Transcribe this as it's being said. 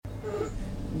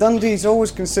Dundee's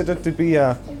always considered to be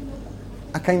a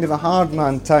kind of a hard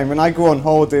man town. When I go on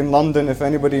holiday in London, if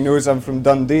anybody knows I'm from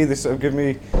Dundee, they sort of give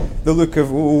me the look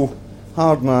of, oh,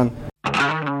 hard man.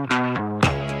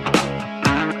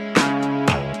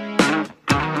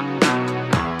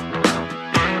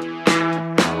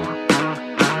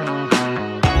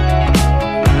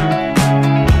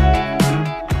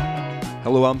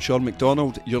 Hello, I'm Sean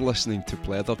McDonald, you're listening to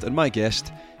Pleathered, and my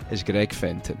guest is Greg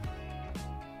Fenton.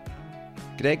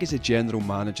 Greg is the General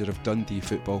Manager of Dundee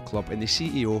Football Club and the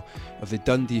CEO of the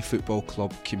Dundee Football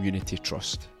Club Community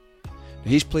Trust. Now,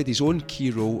 he's played his own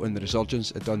key role in the resurgence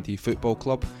of Dundee Football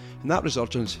Club, and that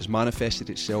resurgence has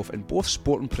manifested itself in both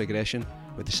sport and progression,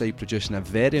 with the side producing a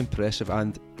very impressive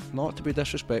and, not to be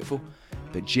disrespectful,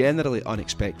 but generally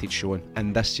unexpected showing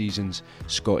in this season's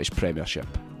Scottish Premiership.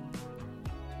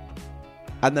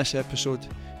 In this episode,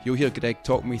 you'll hear Greg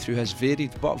talk me through his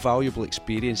varied but valuable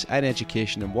experience in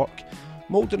education and work,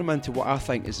 moulding him into what I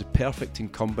think is the perfect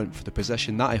incumbent for the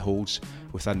position that he holds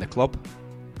within the club.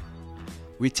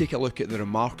 We take a look at the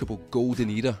remarkable golden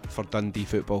era for Dundee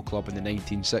Football Club in the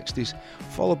 1960s,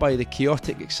 followed by the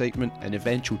chaotic excitement and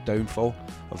eventual downfall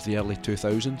of the early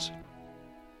 2000s.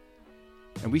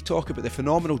 And we talk about the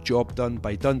phenomenal job done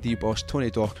by Dundee boss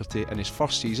Tony Docherty in his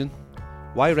first season,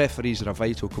 why referees are a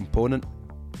vital component,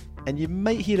 and you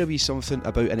might hear a wee something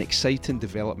about an exciting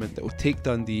development that will take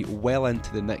Dundee well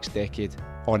into the next decade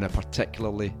on a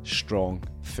particularly strong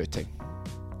footing.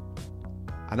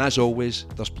 And as always,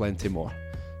 there's plenty more.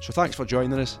 So thanks for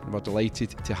joining us, and we're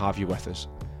delighted to have you with us.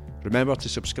 Remember to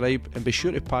subscribe and be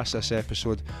sure to pass this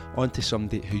episode on to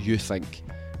somebody who you think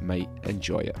might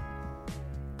enjoy it.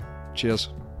 Cheers.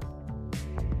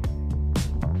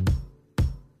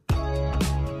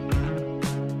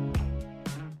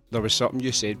 There was something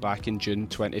you said back in June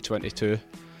 2022.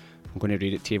 I'm going to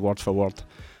read it to you word for word.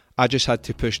 I just had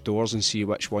to push doors and see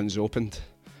which ones opened.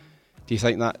 Do you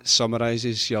think that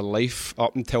summarises your life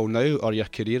up until now, or your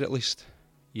career at least?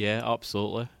 Yeah,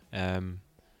 absolutely.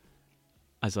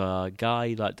 As a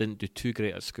guy that didn't do too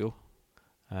great at school,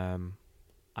 and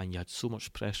you had so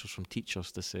much pressure from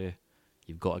teachers to say,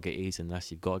 you've got to get A's in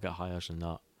this, you've got to get higher in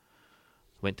that.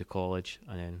 Went to college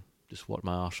and then just worked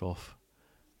my arse off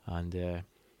and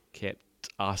kept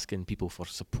asking people for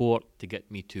support to get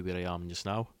me to where I am just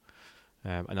now.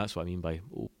 And that's what I mean by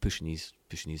pushing these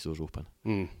doors open.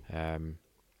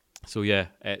 So yeah,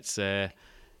 it's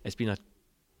been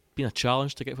a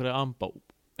challenge to get where I am, but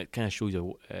it kind of shows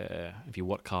you if you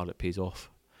work hard, it pays off.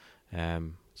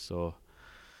 So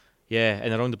yeah,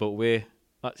 in a roundabout way,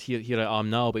 that's here I am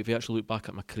now. But if you actually look back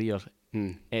at my career,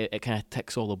 it kind of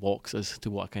ticks all the boxes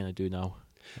to what I kind of do now.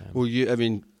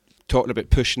 Talking about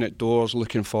pushing at doors,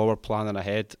 looking forward, planning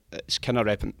ahead, it's kind of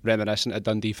reminiscent of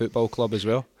Dundee Football Club as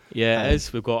well. Yeah, it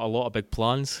is. We've got a lot of big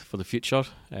plans for the future.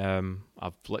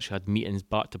 I've literally had meetings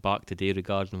back to back today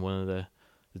regarding one of the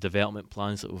development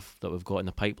plans that we've got in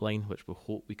the pipeline, which we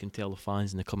hope we can tell the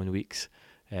fans in the coming weeks.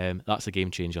 That's a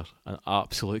game changer, an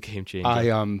absolute game changer. I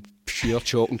am pure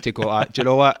choking to go at. Do you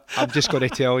know what? I'm just going to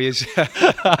tell you.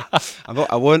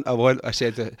 I won't. I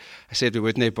said we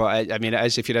wouldn't, but I mean, it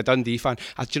is. If you're a Dundee fan,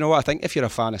 do you know what? I think if you're a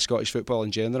fan of Scottish football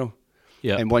in general,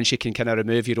 yeah, and once you can kind of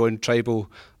remove your own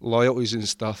tribal loyalties and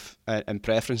stuff and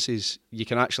preferences, you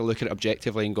can actually look at it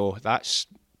objectively and go, that's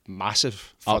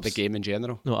massive for the game in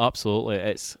general. No, absolutely.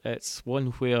 It's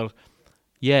one where,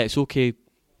 yeah, it's okay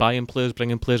buying players,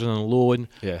 bringing players in on loan,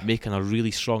 making a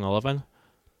really strong 11,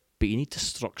 but you need to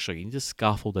structure, you need a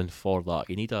scaffolding for that.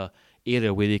 You need a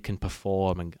area where they can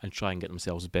perform and try and get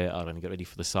themselves better and get ready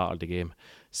for the Saturday game.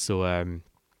 So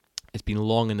it's been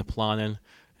long in the planning.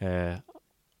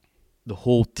 The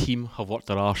whole team have worked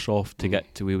their arse off to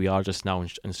get to where we are just now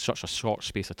in such a short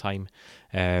space of time.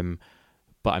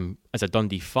 But as a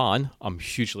Dundee fan, I'm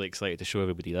hugely excited to show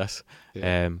everybody this.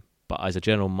 Yeah. But as a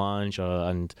general manager,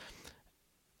 and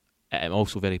I'm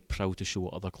also very proud to show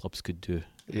what other clubs could do.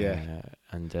 Yeah.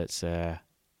 And it's,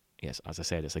 yes, as I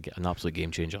said, it's an absolute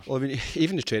game changer. Well, I mean,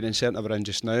 even the training centre we're in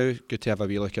just now, good to have a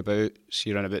wee look about. See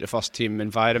you around about the first team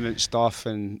environment stuff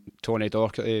and Tony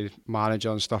Docherty,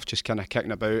 manager and stuff, just kind of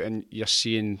kicking about, and you're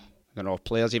seeing,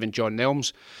 players, even John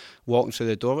Nelms walking through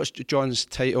the door. What's John's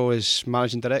title as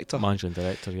managing director? Managing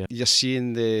director, yeah. You're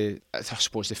seeing the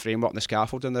framework and the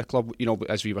scaffold in the club.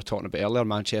 As we were talking about earlier,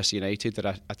 Manchester United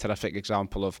are a terrific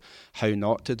example of how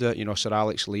not to do it. Sir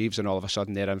Alex leaves and all of a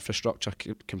sudden their infrastructure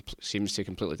seems to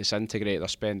completely disintegrate. They're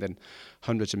spending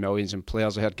hundreds of millions in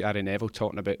players. I heard Gary Neville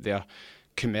talking about their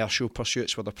commercial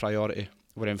pursuits were the priority,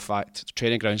 where in fact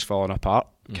training grounds falling apart.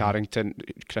 Carrington,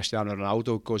 Cristiano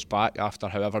Ronaldo goes back after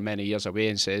however many years away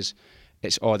and says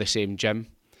it's all the same gym,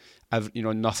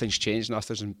 nothing's changed,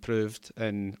 nothing's improved,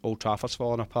 and Old Trafford's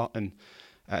falling apart, and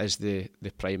it is the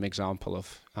prime example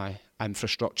of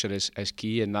infrastructure is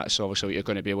key, and that's obviously what you're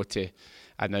going to be able to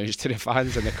announce to the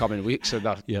fans in the coming weeks, and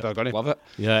they're going to love it.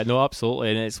 Yeah, no,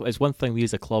 absolutely, and it's one thing we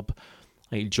as a club,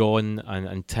 like John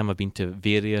and Tim, have been to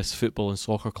various football and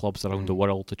soccer clubs around the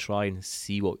world to try and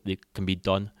see what can be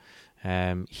done.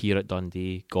 Here at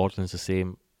Dundee, Gordon's the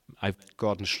same.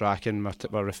 Gordon Strachan,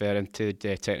 we're referring to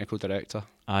the technical director.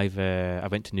 I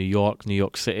went to New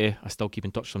York City. I still keep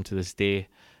in touch with them to this day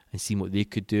and seen what they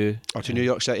could do. Or to New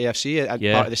York City FC,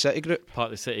 part of the City Group? Part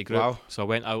of the City Group. Wow. So I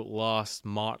went out last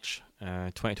March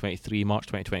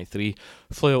 2023,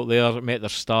 flew out there, met their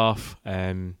staff,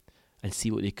 and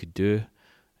see what they could do.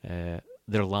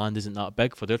 Their land isn't that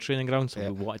big for their training ground, so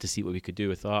we wanted to see what we could do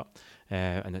with that.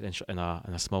 In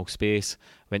a small space,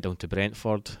 went down to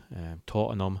Brentford,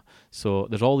 Tottenham. So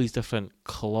there's all these different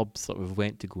clubs that we've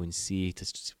went to go and see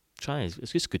to try.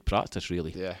 It's just good practice,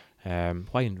 really. Yeah.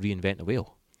 Why reinvent the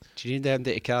wheel? Do you need them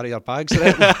to carry your bags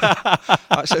around?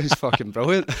 That sounds fucking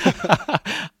brilliant.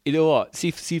 You know what?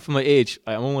 See for my age,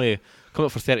 I'm only coming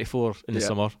up for 34 in the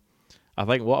summer. I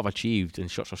think what I've achieved in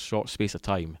such a short space of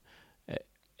time,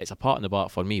 it's a part in the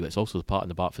bat for me, but it's also the part in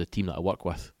the bat for the team that I work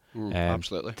with.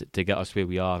 Absolutely. To get us where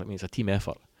we are. I mean, it's a team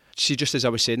effort. See, just as I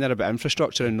was saying there about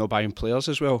infrastructure and not buying players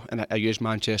as well, and I use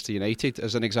Manchester United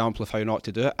as an example of how not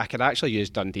to do it, I could actually use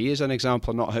Dundee as an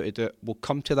example of not how to do it. We'll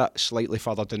come to that slightly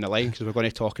further down the line because we're going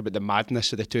to talk about the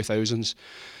madness of the 2000s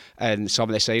and some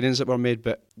of the signings that were made.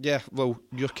 But yeah, well,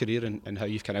 your career and how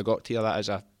you've kind of got to here, that is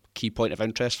a key point of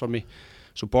interest for me.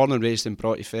 So born and raised in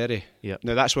Broughty Ferry. Yep.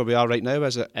 Now that's where we are right now,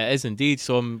 is it? It is indeed.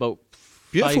 So I'm about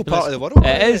beautiful part of the world.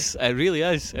 It is. It really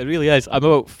is. It really is. I'm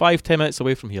about 5-10 minutes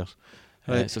away from here.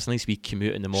 Right. So it's a nice wee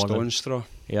commute in the morning. Stone's throw.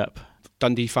 Yep.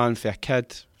 Dundee fan for a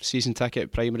kid, season ticket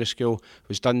at primary school.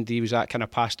 Was that kind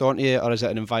of passed on to you, or is it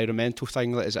an environmental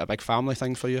thing? Is it a big family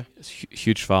thing for you? It's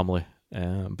huge family.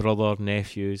 Brother,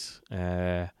 nephews,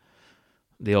 they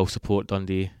all support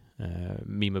Dundee.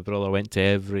 Me and my brother went to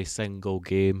every single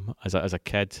game as a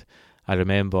kid. I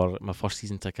remember my first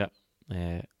season ticket,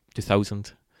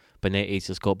 2000. Benetti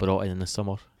just got brought in the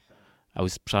summer. I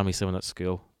was primary 7 at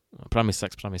school. Primary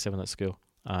 6, primary 7 at school,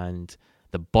 and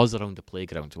the buzz around the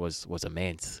playground was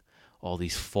immense. All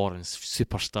these foreign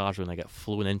superstars when I get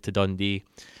flown into Dundee.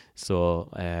 So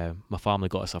my family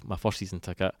got us my first season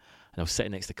ticket, and I was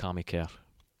sitting next to Cammy Kerr.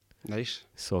 Nice.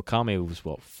 So Cammy was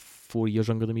 5 years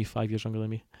younger than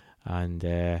me, and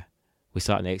we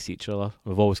sat next to each other.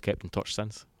 We've always kept in touch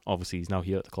since. Obviously, he's now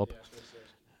here at the club,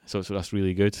 so that's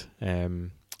really good.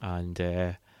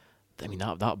 I mean,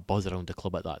 that buzz around the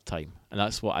club at that time. And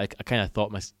that's what I kind of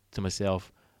thought to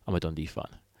myself, I'm a Dundee fan.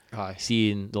 Aye.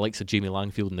 Seeing the likes of Jamie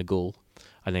Langfield in the goal,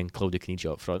 and then Claudio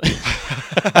Caniggia up front.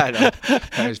 I know.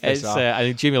 I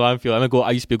think Jamie Langfield,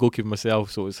 I used to be a goalkeeper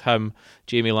myself, so it was him,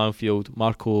 Jamie Langfield,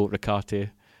 Marco Riccati,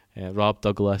 Rob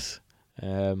Douglas,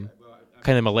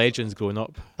 kind of my legends growing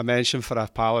up. I mentioned for a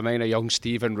pal of mine, a young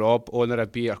Stephen Robb, co-owner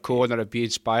of Be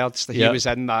Inspired. He was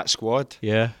in that squad.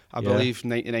 Yeah. I believe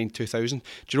 99, 2000. Do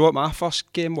you know what my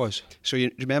first game was? So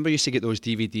you remember you used to get those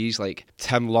DVDs like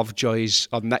Tim Lovejoy's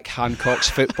or Nick Hancock's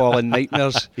Football and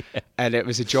Nightmares, and it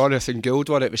was a Jonathan Gould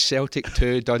one. It was Celtic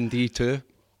 2, Dundee 2.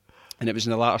 And it was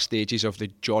in the latter stages of the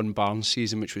John Barnes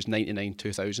season, which was 99,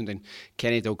 2000, and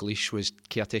Kenny Dalglish was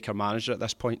caretaker manager at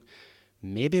this point.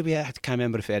 Maybe I can't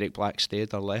remember if Eric Black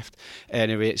stayed or left.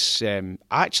 Anyway, it's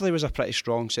actually was a pretty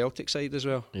strong Celtic side as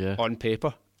well, on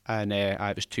paper. And it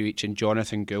was 2 each, and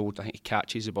Jonathan Gould, I think he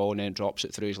catches the ball and then drops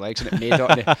it through his legs, and it made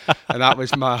it. And that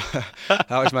was my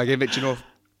game. But you know,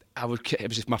 it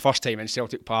was my first time in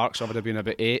Celtic Park, so I would have been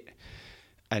about 8.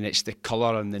 And it's the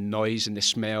colour and the noise and the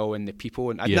smell and the people.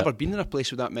 And I'd never been in a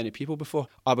place with that many people before.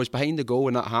 I was behind the goal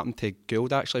when that happened to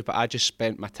Gould actually, but I just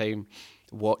spent my time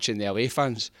watching the away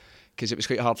fans, because it was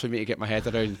quite hard for me to get my head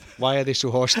around why are they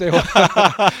so hostile.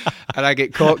 And I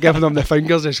get caught giving them the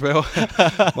fingers as well.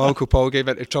 My Uncle Paul gave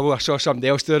into trouble. I saw somebody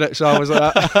else doing it, so I was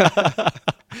like that.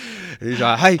 He's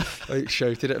like, "Hey!" Like,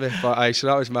 shouted at me. But so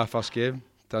that was my first game.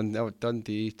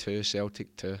 Dundee 2,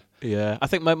 Celtic 2. Yeah, I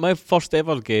think my first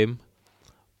ever game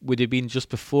would have been just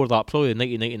before that, probably the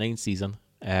 1999 season.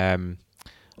 I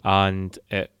can't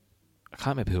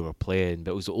remember who we were playing,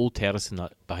 but it was the old terracing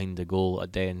behind the goal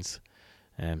at Dens.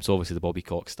 So obviously the Bobby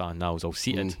Cox stand now was all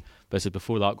seated, but this is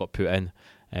before that got put in.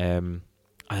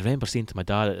 I remember saying to my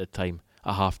dad at the time,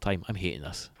 at half time, I'm hating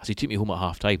this. So he took me home at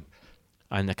half time.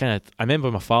 And I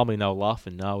remember my family now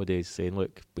laughing nowadays, saying,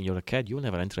 look, when you're a kid, you were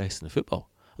never interested in football.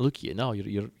 And look at you now,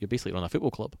 you're basically running a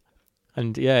football club.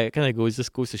 And yeah, it kind of goes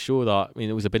to show that, I mean,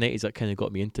 it was the Benitez that kind of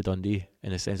got me into Dundee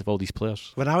in the sense of all these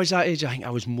players. When I was that age, I think I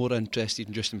was more interested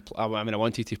in just, I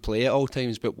wanted to play at all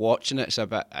times, but watching it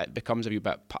becomes a wee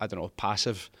bit, I don't know,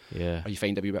 passive. Yeah. Or you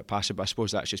find it a wee bit passive, but I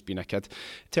suppose that's just being a kid.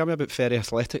 Tell me about Ferry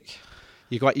Athletic.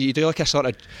 You do like a sort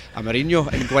of a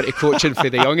Mourinho and go into coaching for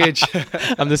the young age.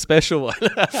 I'm the special one.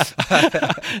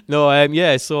 No,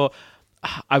 yeah, so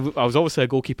I was obviously a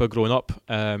goalkeeper growing up.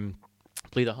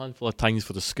 Played a handful of times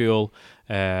for the school.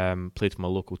 Played for my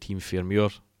local team,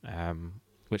 Fairmuir,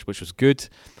 which was good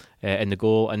in the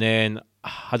goal. And then I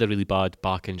had a really bad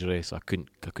back injury, so I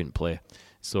couldn't play.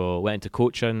 So went into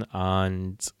coaching,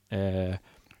 and I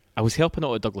was helping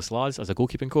out at Douglas Lads as a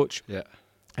goalkeeping coach. Yeah.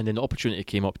 And then the opportunity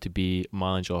came up to be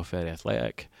manager of Ferry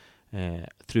Athletic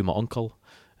through my uncle.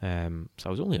 So I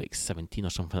was only like 17 or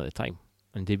something at the time.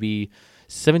 And to be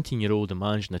 17-year-old and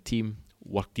managing a team,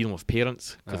 dealing with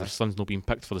parents because their son's not being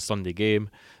picked for the Sunday game,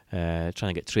 trying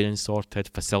to get training sorted,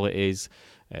 facilities,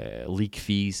 league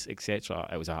fees, etc.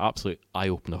 It was an absolute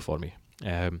eye-opener for me.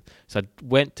 So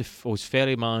I was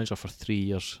Ferry manager for 3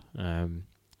 years, and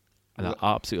I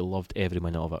absolutely loved every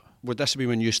minute of it. Would this be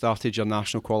when you started your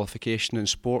national qualification in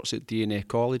sports at DNA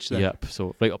College then? Yep,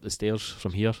 so right up the stairs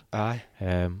from here. Aye.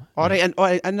 All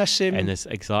right, in this same... In this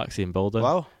exact same building.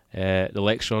 Wow. The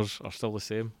lectures are still the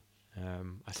same.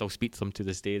 I still speak to them to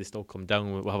this day. They still come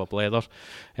down. We'll have a blether.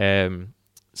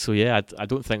 So yeah, I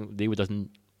don't think they would have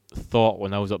thought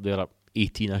when I was up there at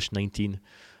 18ish, 19,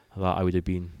 that I would have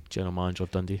been general manager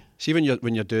of Dundee. See, when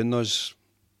you're doing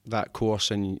that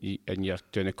course and you're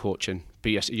doing the coaching,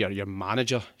 but you're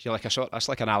manager, you're like that's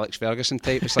like an Alex Ferguson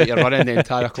type. It's like you're running the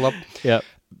entire club. Yeah.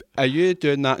 Are you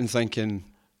doing that and thinking,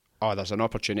 oh, there's an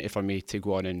opportunity for me to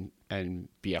go on and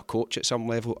be a coach at some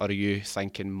level, or are you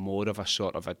thinking more of a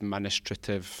sort of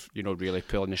administrative, really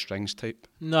pulling the strings type?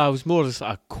 No, I was more as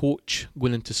a coach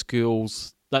going into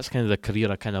schools. That's kind of the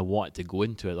career I kind of wanted to go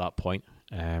into at that point.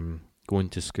 Going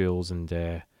to schools and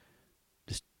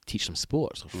just teach them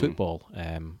sports or football.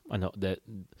 And the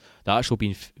actual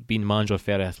being manager of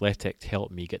Ferry Athletic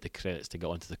helped me get the credits to get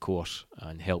onto the course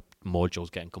and help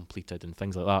modules getting completed and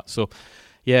things like that. So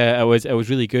yeah, it was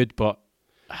really good, but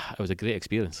it was a great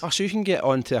experience. Oh, so you can get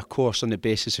onto a course on the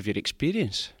basis of your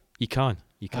experience? You can.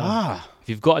 Ah. If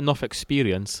you've got enough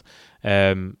experience,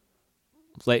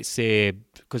 let's say,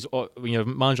 because when you're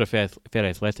manager of Ferry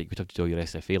Athletic, you'd have to do your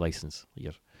SFA licence,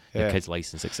 your kids'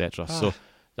 licence, etc. So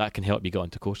that can help you get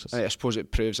onto courses. I suppose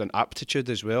it proves an aptitude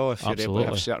as well if you're able to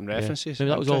have certain references. Yeah.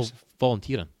 That was all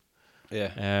volunteering.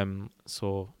 Yeah.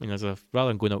 So rather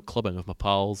than going out clubbing with my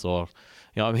pals or,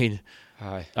 you know what I mean.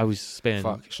 Aye. I was spending...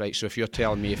 Fuck, right, so if you're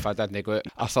telling me if I didn't go out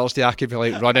a Thursday, I could be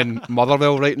like running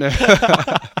Motherwell right now.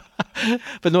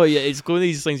 But no, it's going to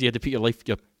these things you had to put your life,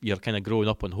 you're kind of growing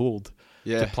up on hold.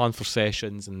 Yeah. To plan for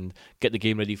sessions and get the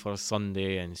game ready for a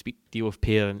Sunday and deal with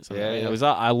parents. And Yeah. It was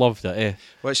that, I loved it. Yeah.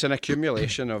 Well, it's an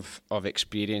accumulation of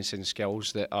experience and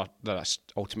skills that are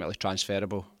ultimately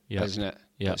transferable, isn't it?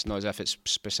 Yeah. It's not as if it's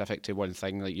specific to one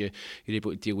thing. Like you're able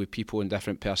to deal with people and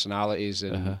different personalities,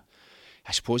 and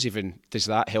I suppose even does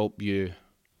that help you,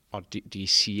 or do you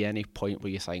see any point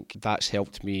where you think that's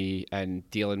helped me in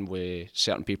dealing with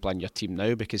certain people in your team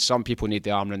now? Because some people need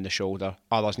the arm around the shoulder,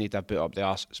 others need a boot up the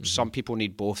arse. Some people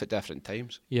need both at different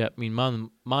times. Yeah, I mean, man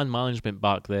management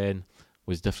back then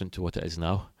was different to what it is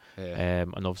now. Yeah.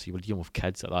 And obviously we're dealing with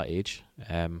kids at that age,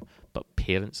 but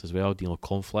parents as well, dealing with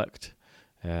conflict,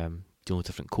 dealing with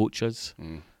different coaches,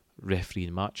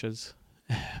 refereeing matches.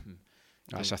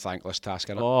 That's a thankless task,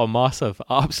 isn't it? Oh, massive.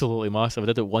 Absolutely massive. I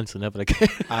did it once and never again.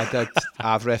 I did.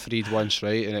 I've refereed once,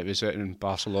 right, and it was out in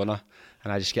Barcelona,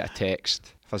 and I just get a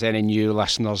text. If there's any new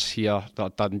listeners here that are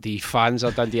Dundee fans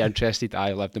or Dundee interested,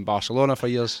 I lived in Barcelona for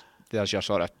years. There's your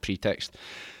sort of pretext.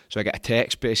 So I get a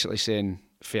text basically saying,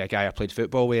 for a guy I played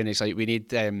football with, and he's like, we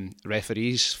need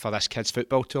referees for this kids'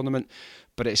 football tournament,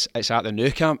 but it's at the Nou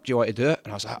Camp, do you want to do it?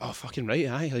 And I was like, oh, fucking right,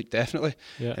 aye, like, definitely.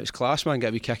 Yeah. It was class, man, get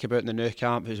a wee kick about in the Nou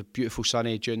Camp. It was a beautiful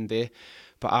sunny June day,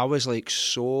 but I was like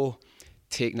so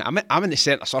taken. I'm in the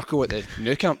centre circle at the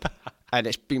Nou Camp, and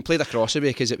it's been played across the way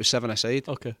because it was 7-a-side.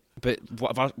 Okay. But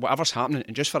whatever's happening,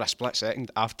 and just for a split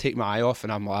second, I've taken my eye off,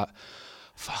 and I'm like,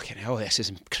 fucking hell, this is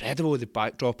incredible, the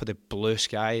backdrop of the blue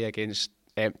sky against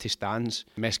empty stands,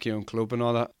 Mesquite Club and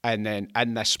all that, and then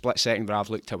in this split second where I've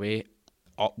looked away,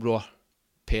 uproar,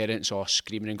 parents all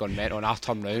screaming and going mental, and I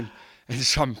turn round and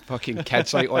some fucking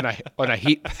kids like on a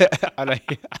heap and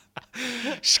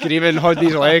screaming on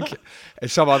his leg, and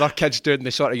some other kids doing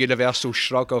the sort of universal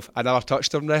shrug of I never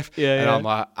touched him, ref. I'm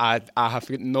like, I have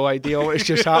no idea what has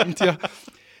just happened here.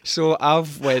 So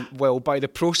I've went, well, by the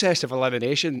process of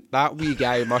elimination, that wee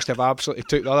guy must have absolutely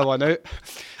took the other one out.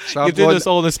 So You're doing this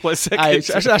all in a split second. It's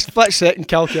a split second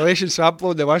calculation, so I'm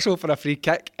blowing the whistle for a free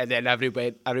kick, and then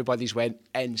everybody's went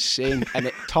insane. And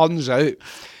it turns out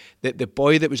that the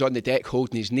boy that was on the deck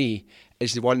holding his knee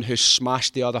is the one who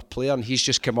smashed the other player, and he's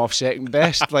just come off second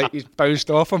best, like he's bounced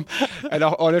off him. And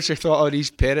I honestly thought, oh, these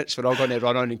parents were all going to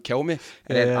run on and kill me.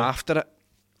 And then after it,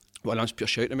 when I was pure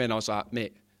shouting at me, and I was like,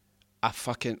 mate, I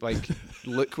fucking, like,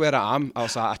 look where I am. I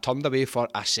was like, I turned away for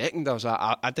a second. I was like,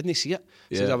 I didn't see it.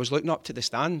 So I was looking up to the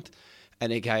stand,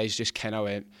 and the guys just kind of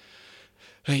went,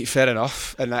 right, fair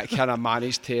enough. And that kind of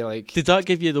managed to, like... Did that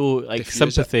give you, though, like,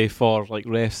 sympathy for, like,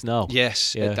 refs now?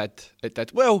 Yes, it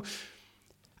did. Well,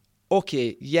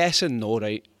 okay, yes and no,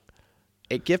 right?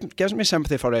 It gives me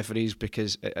sympathy for referees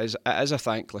because it is a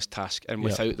thankless task, and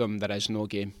without them, there is no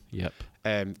game. Yep.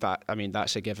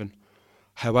 That's a given.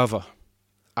 However,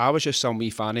 I was just some wee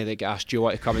fanny that got asked, do you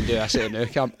want to come and do this at the Nou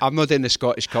Camp? I'm not doing the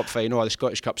Scottish Cup final or the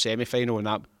Scottish Cup semi-final, and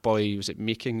that boy, was it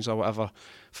Meekings or whatever,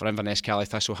 for Inverness Cali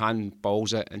Thistle,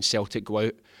 handballs it and Celtic go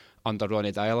out under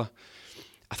Ronnie Dyler.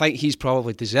 I think he's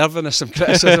probably deserving of some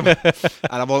criticism. And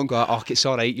I'm all going, oh, it's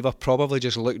all right, you were probably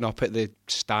just looking up at the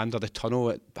stand or the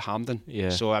tunnel at Hampden. Yeah.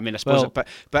 So, I mean, I suppose,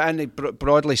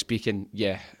 broadly speaking,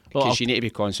 yeah, because you need to be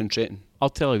concentrating. I'll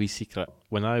tell you a wee secret.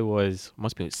 When I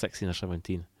must be like 16 or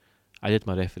 17, I did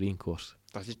my refereeing course.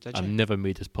 Did you? I've never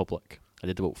made this public. I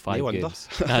did about 5 No games.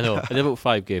 I know, I did about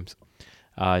 5 games.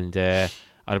 And I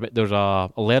remember there's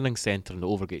a learning centre in the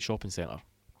Overgate Shopping Centre.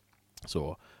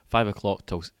 So 5 o'clock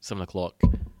till 7 o'clock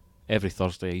every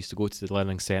Thursday, I used to go to the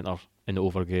learning centre in the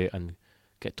Overgate and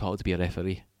get taught to be a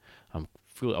referee. I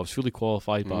was fully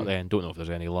qualified back then. Don't know if there's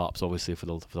any laps, obviously, for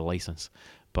the licence.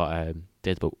 But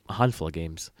did about a handful of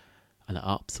games, and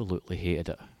I absolutely hated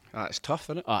it. It's tough,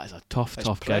 isn't it? It's a tough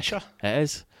pressure. gig. It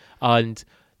is. And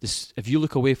if you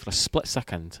look away for a split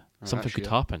second, something could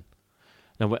happen.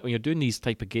 Now, when you're doing these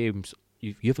type of games,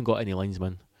 you haven't got any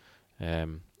linesman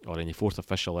or any fourth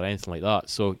official or anything like that.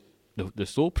 So the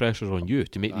sole pressure on you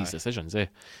to make these decisions.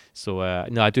 So,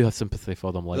 no, I do have sympathy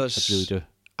for them. I really do.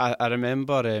 I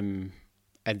remember in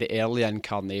the early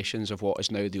incarnations of what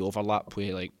is now the overlap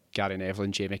with like Gary Neville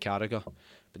and Jamie Carragher,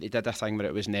 but they did a thing where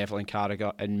it was Neville and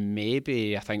Carragher and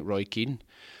maybe I think Roy Keane,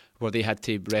 where they had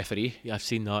to referee. Yeah, I've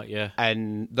seen that. Yeah,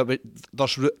 and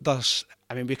there's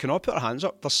I mean, we can all put our hands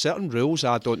up. There's certain rules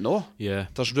I don't know. Yeah,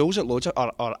 there's rules that loads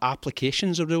of or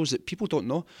applications of rules that people don't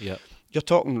know. Yeah, you're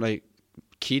talking like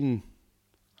Keane.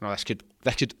 No, this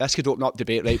could open up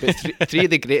debate, right? But three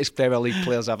of the greatest Premier League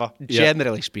players ever,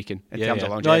 generally speaking, in terms of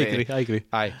longevity. No, I agree.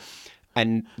 Aye.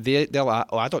 And they're like,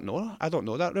 oh, I don't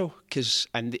know that rule. Because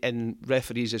in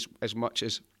referees, as much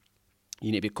as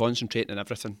you need to be concentrating on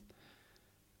everything,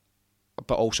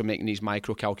 but also making these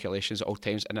micro calculations at all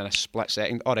times, and in a split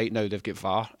second, all right, now they've got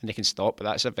VAR and they can stop, but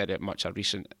that's a very much a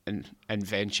recent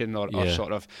invention or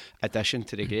sort of addition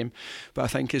to the game. But I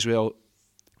think as well,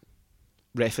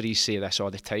 referees say this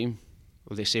all the time.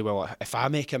 Well, they say, well, if I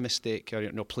make a mistake,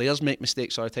 or players make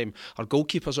mistakes all the time, or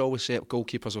goalkeepers always say it,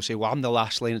 goalkeepers will say, well, I'm the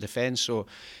last line of defence, so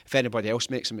if anybody else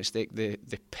makes a mistake, the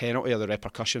penalty or the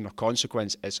repercussion or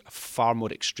consequence is far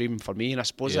more extreme for me, and I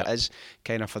suppose it is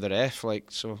kind of for the ref,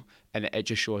 like, so, and it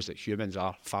just shows that humans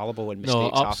are fallible and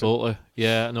mistakes absolutely. happen.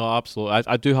 Yeah, no, absolutely.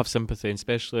 I do have sympathy, and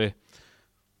especially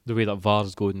the way that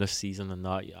VAR's going this season, and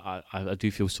that I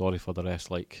do feel sorry for the rest.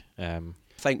 Like, I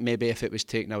think maybe if it was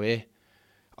taken away,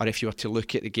 or if you were to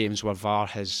look at the games where VAR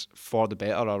has, for the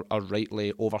better or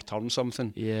rightly overturned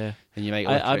something, then you might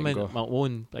look at it and go, my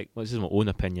own, like, well, this is my own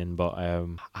opinion, but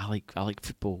I like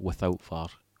football without VAR.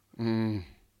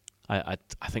 I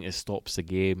think it stops the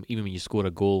game. Even when you score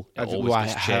a goal, it always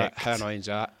gets checked. How annoying is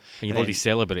that? And you've already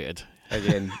celebrated.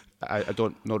 Again, I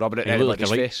don't know rubbing it in anybody's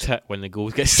anybody's like face. Tit when the goal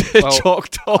gets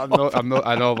chalked off. I'm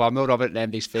not rubbing it in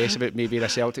anybody's face about me being a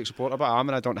Celtic supporter, but I am,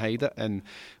 and I don't hide it. And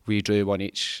we drew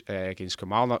 1-1 against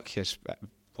Kilmarnock, as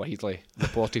widely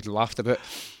reported and laughed about,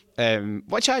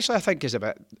 which actually I think is a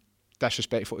bit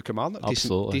disrespectful to Kilmarnock.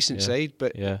 Decent side,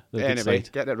 but anyway,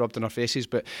 getting it rubbed in our faces.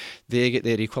 But they get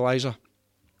their equaliser.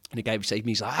 And the guy beside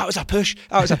me, he's like, that was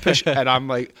a push. And I'm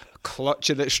like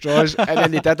clutching at straws. And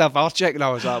then they did a VAR check, and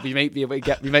I was like, we might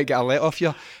get a let off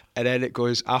you. And then it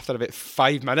goes, after about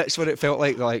 5 minutes, where it felt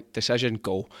like decision,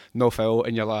 goal, no foul.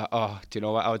 And you're like, oh, do you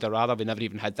know what? I would have rather we never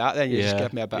even had that. Then you just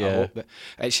give me a bit of hope. But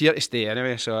it's here to stay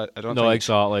anyway, so I don't think... No,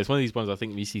 exactly. It's one of these ones I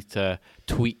think we need to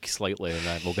tweak slightly, and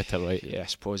then we'll get it right. Yeah, I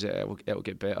suppose it'll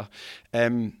get better.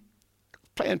 Pretty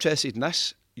interested in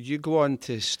this. You go on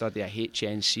to study a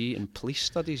HNC in police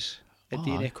studies at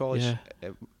DNA College. Yeah.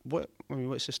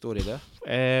 What's the story there?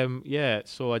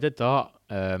 So I did that.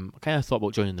 I kind of thought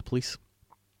about joining the police.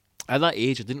 At that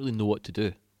age, I didn't really know what to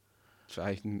do.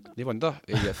 No wonder.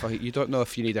 You don't know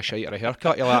if you need a shite or a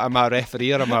haircut. You're like, am I a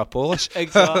referee or am I a police?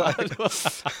 Exactly.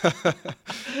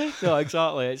 No,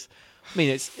 exactly.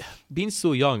 It's being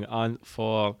so young, and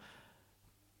for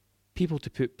people to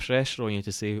put pressure on you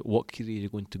to say what career you're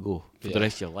going to go for the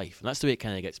rest of your life, and that's the way it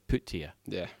kind of gets put to you.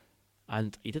 Yeah.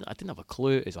 And I didn't have a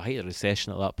clue. It was a height of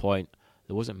recession at that point.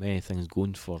 There wasn't many things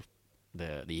going for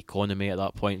the economy at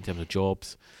that point in terms of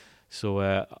jobs. So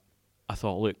I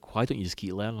thought, look, why don't you just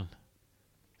keep learning?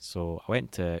 So I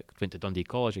went to Dundee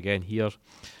College again here,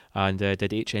 and did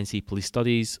HNC Police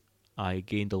Studies. I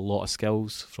gained a lot of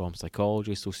skills from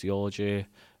psychology, sociology,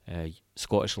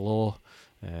 Scottish law,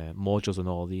 modules, and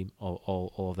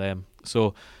all of them.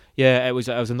 So yeah, it was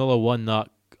another one that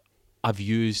I've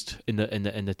used in the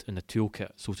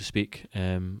toolkit, so to speak,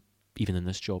 even in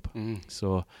this job.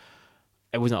 So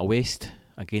it wasn't a waste.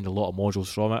 I gained a lot of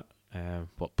modules from it.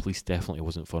 But police definitely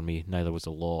wasn't for me. Neither was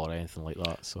the law or anything like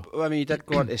that. So, well, I mean, you did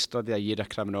go on to study a year of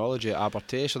criminology at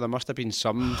Abertay, so there must have been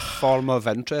some form of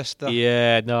interest there.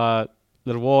 Yeah, no,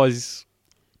 there was.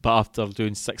 But after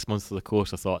doing 6 months of the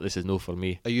course, I thought, this is no for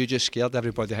me. Are you just scared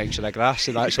everybody thinks you're a grass,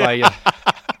 and that's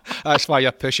why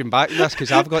you're pushing back this,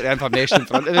 because I've got the information in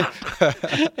front of me.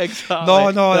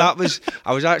 Exactly. No,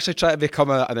 I was actually trying to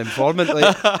become an informant,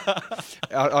 like,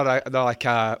 like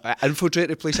a infiltrate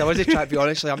the police. I wasn't trying to be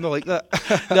honest. Like, I'm not like that.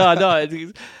 No,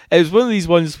 it was one of these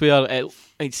ones where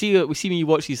we see when you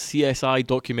watch these CSI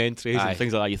documentaries and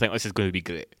things like that, you think this is going to be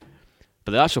great,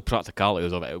 but the actual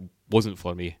practicalities of it wasn't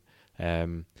for me.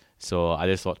 So I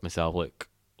just thought to myself, look,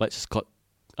 let's just cut.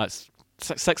 That's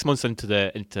 6 months into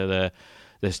the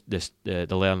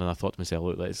learning. I thought to myself,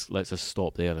 look, let's just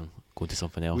stop there and go into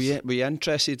something else. Were you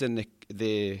interested in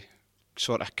the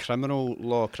sort of criminal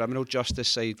law, criminal justice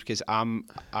side? Because I'm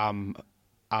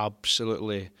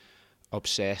absolutely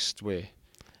obsessed with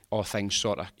all things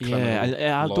sort of criminal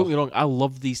law. Don't get me wrong, I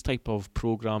love these type of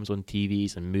programs on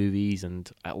TVs and movies, and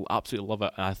I absolutely love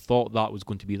it. And I thought that was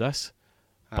going to be this,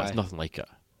 but it's nothing like it.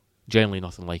 Generally,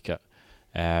 nothing like it.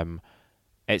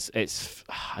 It's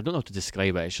I don't know how to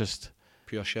describe it. It's just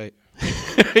pure shite.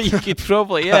 You could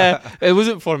probably, it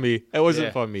wasn't for me.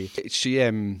 For me.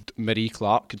 She, Marie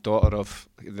Clark, daughter of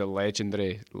the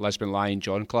legendary Lisbon Lion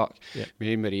John Clark. Yeah.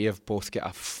 Me and Marie have both got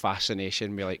a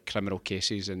fascination with like criminal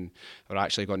cases, and we're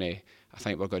actually going to. I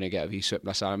think we're going to get a wee soup in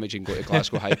a sandwich and go to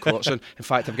Glasgow High Court soon. In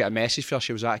fact, I've got a message for her.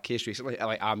 She was at a case recently.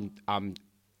 Like, I'm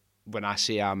when I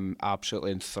say I'm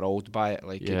absolutely enthralled by it,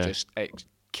 like it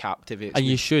captivates and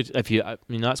me. You should,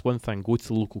 that's one thing. Go to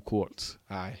the local courts.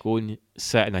 Go and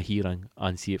sit in a hearing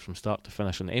and see it from start to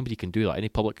finish. And anybody can do that. Any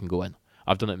public can go in.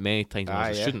 I've done it many times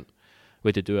as a student.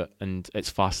 Way to do it, and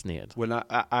it's fascinating. When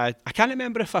I can't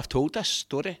remember if I've told this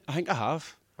story. I think I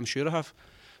have. I'm sure I have.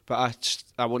 But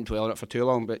I won't dwell on it for too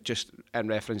long, but just in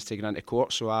reference to getting into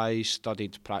court. So I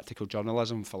studied practical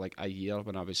journalism for like a year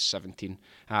when I was 17. It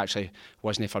actually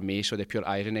wasn't for me, so the pure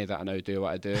irony that I now do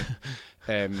what I do.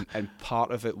 And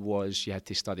part of it was you had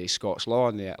to study Scots law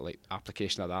and the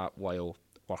application of that while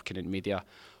working in media,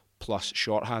 plus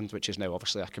shorthand, which is now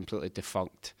obviously a completely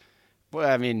defunct. Well,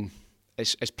 I mean,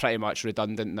 it's pretty much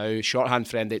redundant now. Shorthand,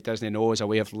 for anybody that doesn't know, is a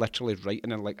way of literally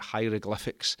writing in like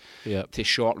hieroglyphics to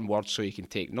shorten words so you can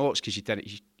take notes, because you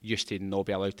used to not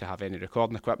be allowed to have any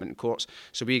recording equipment in courts.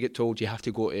 So we get told you have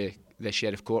to go to the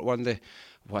Sheriff Court one day.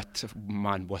 What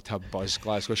a buzz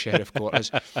Glasgow Sheriff Court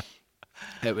is.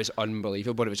 It was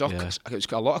unbelievable. It was it's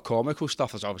got a lot of comical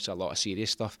stuff. There's obviously a lot of serious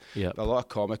stuff. But a lot of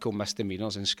comical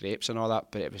misdemeanours and scrapes and all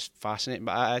that. But it was fascinating.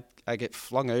 But I get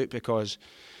flung out because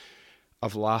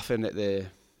of laughing at it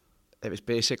was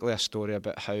basically a story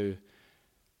about how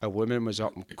a woman was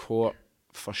up in court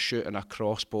for shooting a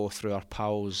crossbow through her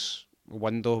pal's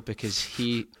window because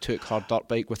he took her dirt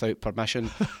bike without permission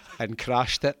and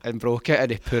crashed it and broke it, and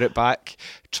he put it back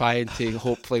trying to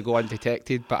hopefully go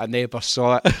undetected, but a neighbour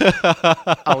saw it,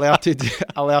 alerted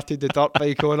the dirt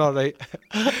bike owner, right?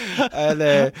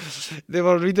 And they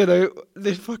were reading out,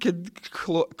 the fucking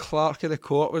clerk of the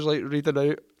court was like reading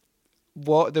out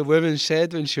what the woman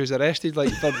said when she was arrested,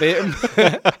 like verbatim.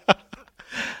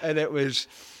 And it was,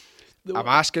 I'm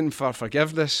asking for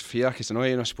forgiveness for you, because I know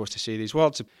you're not supposed to say these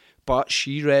words, but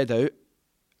she read out,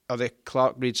 or the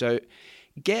clerk reads out,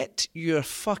 "Get your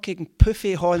fucking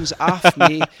poofy horns off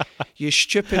me, you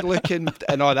stupid looking,"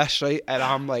 and all this, right? And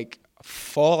I'm like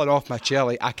falling off my chair,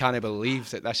 like I can't believe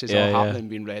that this is all happening,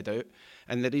 being read out.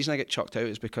 And the reason I get chucked out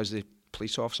is because the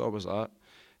police officer was like,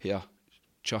 "Here,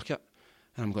 chuck it."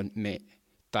 And I'm going, "Mate,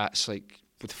 that's like,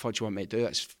 what the fuck do you want me to do?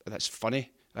 That's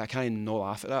funny. I can't even no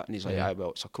laugh at that." And he's like,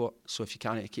 "Well, it's a court, so if you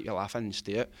can't keep your laughing and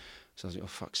stay out." So I was like, oh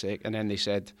fuck's sake. And then they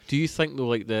said, do you think though,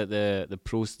 like the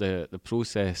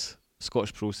process,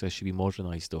 Scottish process, should be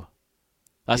modernised though?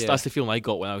 That's the feeling I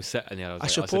got when I was sitting there. I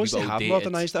suppose they have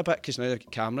modernised it a bit because now they've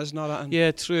got cameras and all that.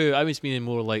 Yeah, true. I was meaning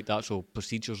more like the actual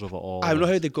procedures of it all. I don't know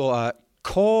how they got a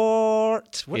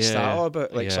court. What's that all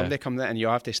about? Like, yeah. somebody coming in and you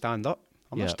have to stand up.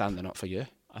 I'm not standing up for you.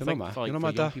 I think for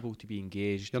young people to be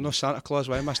engaged. You're no Santa Claus.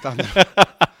 Why am I standing?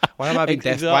 Why am I being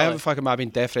Why am I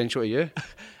being deferential to you?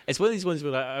 It's one of these ones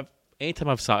where anytime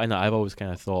I've sat in it, I've always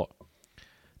kind of thought,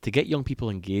 to get young people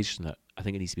engaged in it, I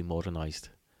think it needs to be modernised.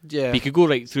 Yeah, but you could go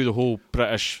right through the whole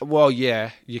British. Well,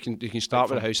 yeah, you can start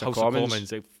with the House of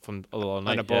Commons from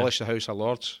and abolish the House of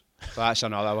Lords. That's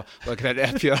another one. Looking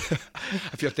at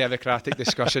if your democratic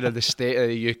discussion of the state of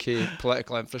the UK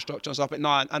political infrastructure and stuff. But no,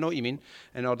 I know what you mean.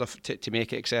 In order to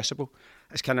make it accessible,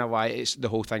 it's kind of why it's the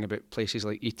whole thing about places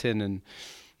like Eton and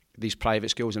these private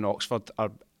schools in Oxford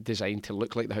are designed to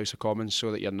look like the House of Commons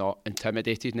so that you're not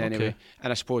intimidated in any way.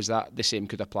 And I suppose that the same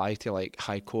could apply to like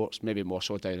high courts, maybe more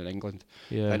so down in England.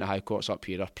 Yeah. And the high courts up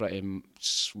here are pretty,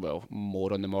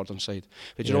 more on the modern side.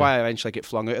 But do you know why I eventually get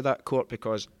flung out of that court?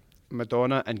 Because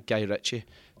Madonna and Guy Ritchie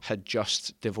had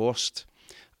just divorced.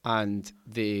 And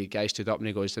the guy stood up and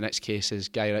he goes, the next case is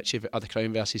Guy Ritchie, or the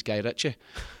Crown versus Guy Ritchie.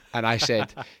 And I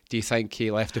said, do you think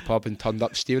he left the pub and turned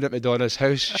up stealing at Madonna's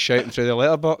house, shouting through the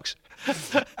letterbox?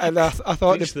 And I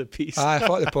thought the police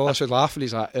would laugh, and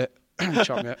he's like,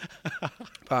 chuck me out.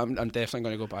 But I'm definitely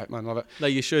going to go back, man. Love it. No,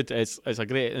 you should. It's a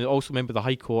great. And also remember the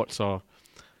high courts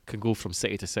can go from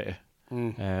city to city.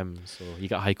 So you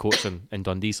got high courts in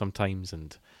Dundee sometimes,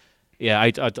 and yeah,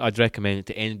 I'd recommend it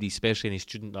to anybody, especially any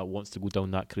student that wants to go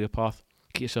down that career path.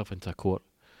 Get yourself into a court.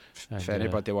 If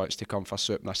anybody wants to come for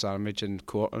soup and a sandwich in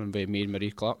court and be me and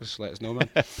Marie Clark, just let us know, man.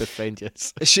 Befriend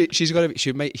yes.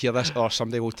 She might hear this, or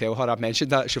somebody will tell her I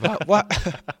mentioned that. She'll be like, what?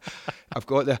 I've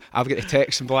got the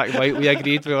text in black and white. We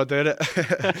agreed we were doing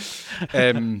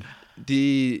it.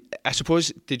 I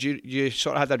suppose, did you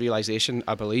sort of had a realisation,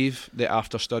 I believe, that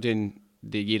after studying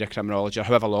the year of criminology, or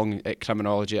however long at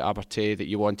criminology at Abertay, that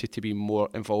you wanted to be more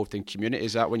involved in community?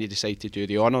 Is that when you decided to do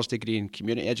the honours degree in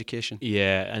community education?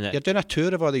 Yeah. And you're doing a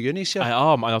tour of all the unis here? I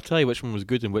am, and I'll tell you which one was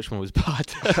good and which one was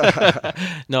bad.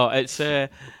 No, it's... it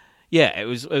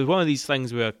was one of these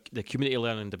things where the community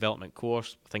learning and development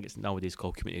course, I think it's nowadays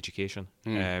called community education,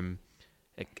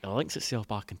 it links itself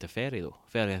back into Ferry, though.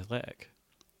 Ferry Athletic.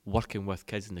 Working with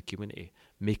kids in the community,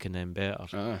 making them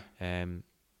better. And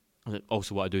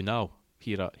also what I do now,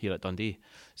 here at Dundee.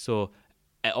 So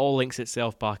it all links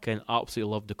itself back in.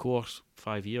 Absolutely loved the course.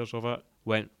 5 years of it.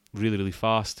 Went really, really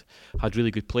fast. Had really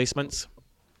good placements.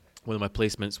 One of my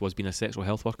placements was being a sexual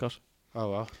health worker. Oh,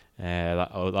 wow.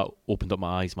 That opened up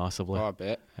my eyes massively. Oh, I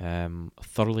bet.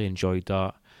 Thoroughly enjoyed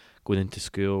that. Going into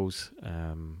schools.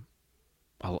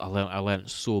 I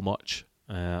learned so much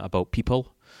about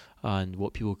people and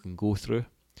what people can go through.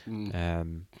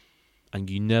 And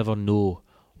you never know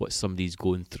what somebody's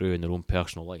going through in their own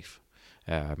personal life.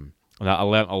 And I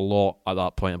learnt a lot at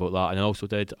that point about that. And I also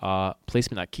did a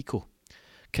placement at Kiko,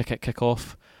 Kick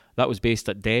Off. That was based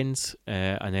at Dens,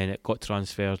 and then it got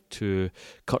transferred to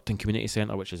Curtin Community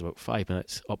Centre, which is about 5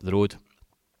 minutes up the road.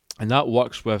 And that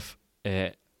works with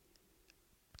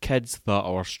kids that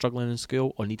are struggling in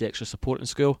school or need extra support in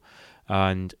school.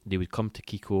 And they would come to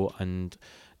Kiko and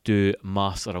do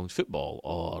maths around football,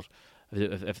 or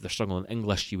if they're struggling in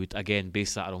English, you would again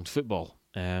base that around football.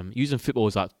 Using football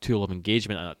as that tool of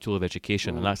engagement and that tool of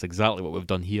education, and that's exactly what we've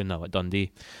done here now at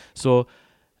Dundee. So,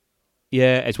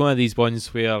 yeah, it's one of these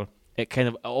ones where it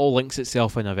all links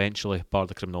itself in eventually, bar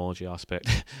the criminology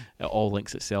aspect. It all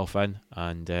links itself in,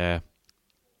 and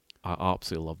I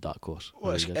absolutely love that course.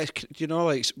 Well, you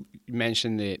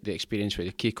mentioned the experience with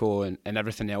the Kiko and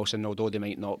everything else, and although they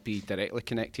might not be directly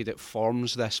connected, it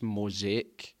forms this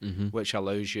mosaic which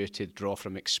allows you to draw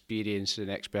from experience and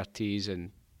expertise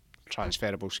and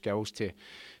transferable skills to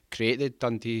create the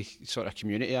Dundee sort of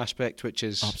community aspect, which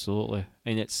is... Absolutely.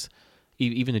 And it's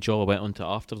even the job I went on to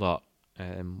after that,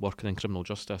 working in criminal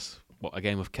justice,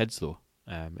 again with kids though,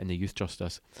 in the youth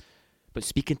justice, but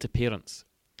speaking to parents,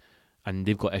 and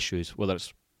they've got issues, whether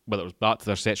it's back to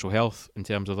their sexual health in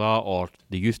terms of that, or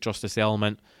the youth justice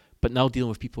element, but now dealing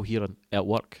with people here at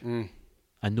work.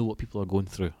 I know what people are going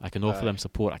through. I can offer them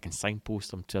support. I can signpost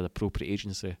them to the appropriate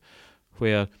agency.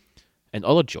 Where in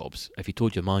other jobs, if you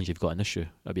told your manager you've got an issue,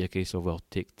 it'd be a case of, well,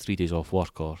 take 3 days off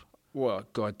work, or... Well,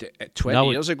 God,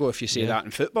 20 years ago, if you say that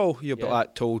in football, you'll be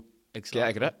told, get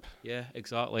a grip. Yeah,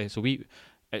 exactly. So the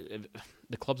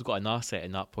club's got an asset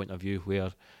in that point of view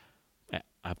where...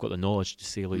 I've got the knowledge to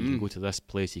say, like, you can go to this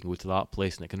place, you can go to that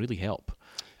place, and it can really help.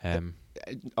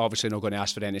 obviously not going to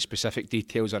ask for any specific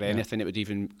details or anything that would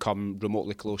even come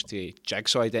remotely close to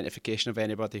jigsaw identification of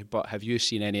anybody, but have you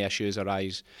seen any issues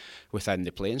arise within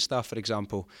the playing staff, for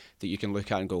example, that you can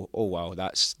look at and go, oh wow,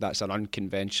 that's an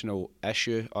unconventional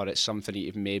issue, or it's something that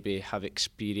you maybe have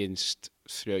experienced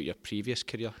throughout your previous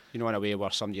career, you know, in a way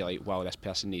where somebody like, wow, this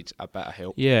person needs a bit of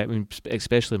help? Yeah, I mean,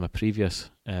 especially my previous,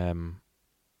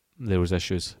 there was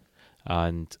issues,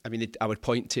 and I mean, I would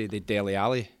point to the Dele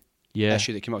Alli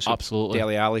issue that came up. So absolutely.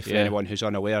 Dele Alli, for anyone who's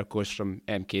unaware, goes from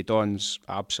MK Dons,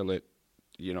 absolute,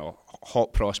 you know,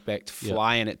 hot prospect,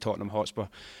 flying at Tottenham Hotspur,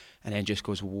 and then just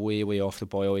goes way, way off the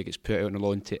boil. He gets put out on a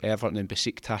loan to Everton and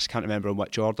Besiktas, can't remember in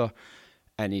which order,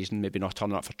 and he's maybe not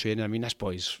turning up for training. I mean, this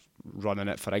boy's running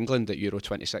it for England at Euro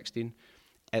 2016.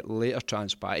 It later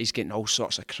transpires, he's getting all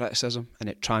sorts of criticism, and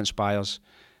it transpires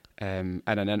in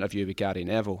an interview with Gary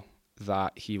Neville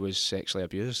that he was sexually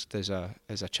abused as a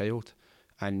child,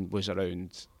 and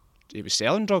he was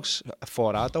selling drugs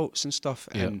for adults and stuff.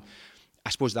 And I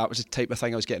suppose that was the type of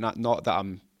thing I was getting at. Not that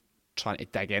I'm trying to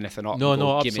dig anything up. No,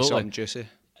 give absolutely. me something juicy.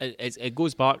 It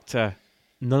goes back to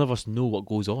none of us know what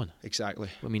goes on. Exactly.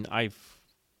 I mean,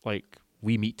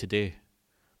 we meet today,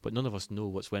 but none of us know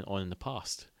what's went on in the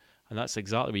past. And that's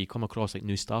exactly where you come across like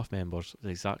new staff members, the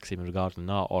exact same regarding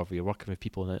that, or if you're working with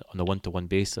people on a one-to-one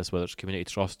basis, whether it's community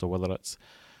trust or whether it's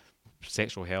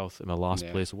sexual health in my last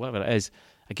place or whatever it is.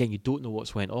 Again, you don't know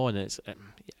what's went on.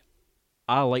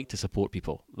 I like to support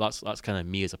people. That's kind of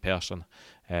me as a person.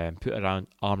 Put an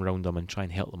arm around them and try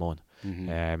and help them on.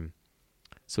 Mm-hmm.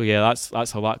 So yeah,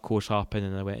 that's how that course happened,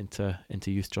 and I went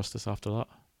into youth justice after that.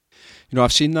 You know,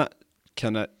 I've seen that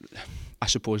kind of, I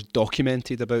suppose,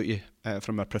 documented about you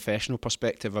from a professional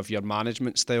perspective of your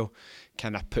management style,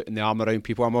 kind of putting the arm around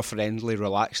people, a more friendly,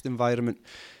 relaxed environment.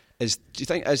 Do you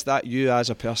think, is that you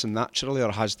as a person naturally,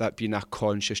 or has that been a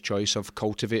conscious choice of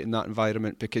cultivating that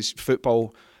environment? Because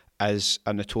football is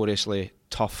a notoriously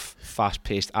tough,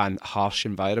 fast-paced and harsh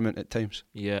environment at times.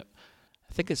 Yeah.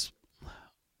 I think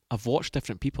I've watched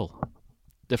different people,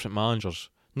 different managers,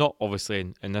 not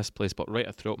obviously in this place, but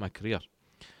right throughout my career,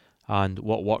 and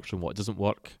what works and what doesn't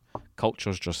work,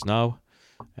 cultures just now.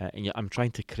 And yet I'm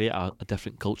trying to create a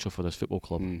different culture for this football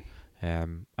club.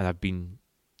 And I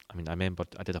remember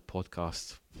I did a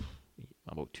podcast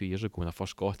about 2 years ago when I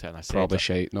first got it, and I said... Probably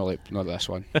shite, not this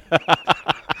one.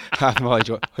 I'm only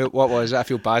joking. What was it? I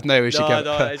feel bad now. It's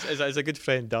a good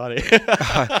friend, Danny.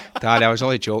 Danny, I was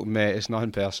only joking, mate. It's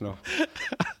nothing personal.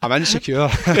 I'm insecure.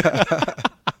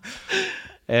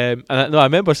 I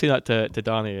remember saying that to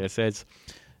Danny. It says,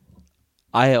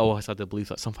 I always had the belief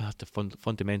that something had to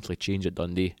fundamentally change at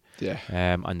Dundee. Yeah.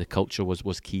 And the culture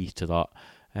was key to that.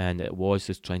 And it was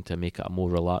just trying to make it a more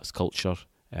relaxed culture.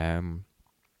 And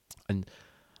I'm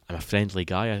a friendly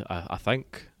guy, I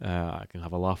think. I can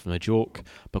have a laugh and a joke,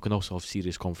 but can also have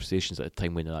serious conversations at a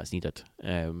time when that's needed.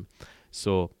 And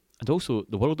also,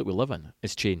 the world that we live in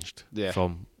has changed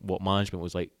from what management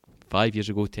was like 5 years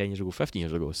ago, 10 years ago, 15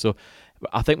 years ago. So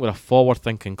I think we're a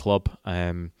forward-thinking club.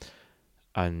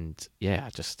 That's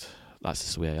just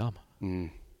the way I am.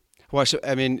 Mm. Well, so,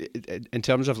 I mean, in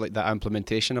terms of like the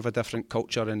implementation of a different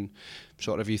culture and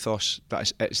sort of ethos,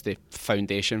 it's the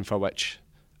foundation for which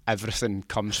everything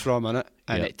comes from, innit?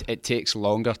 And it takes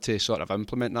longer to sort of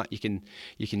implement that.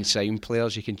 You can sign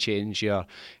players, you can change your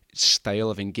style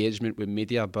of engagement with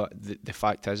media, but the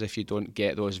fact is, if you don't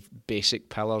get those basic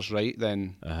pillars right,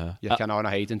 then you're kind of on a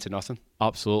hide into nothing.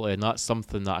 Absolutely, and that's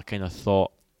something that I kind of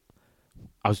thought.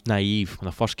 I was naive when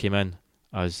I first came in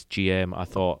as GM. I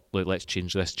thought, look, let's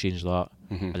change this, change that,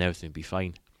 and everything would be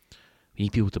fine. We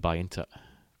need people to buy into it.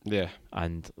 Yeah,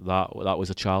 and that was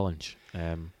a challenge.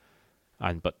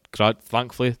 But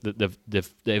thankfully,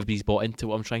 everybody's bought into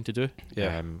what I'm trying to do.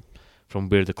 Yeah. From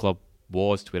where the club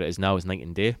was to where it is now is night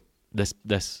and day. This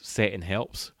setting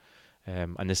helps,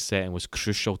 and this setting was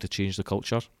crucial to change the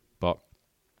culture. But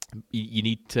you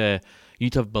need to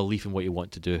have belief in what you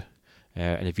want to do.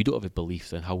 And if you don't have a belief,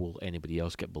 then how will anybody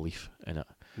else get belief in it?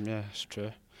 Yeah, it's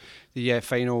true. The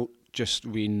final, just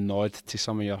we nod to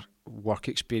some of your work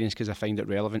experience because I find it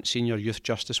relevant. Senior youth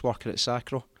justice worker at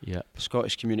Sacro,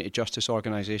 Scottish Community Justice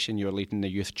Organisation. You're leading the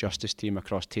youth justice team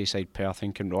across Tayside, Perth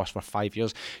and Kinross for 5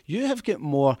 years. You have got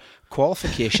more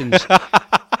qualifications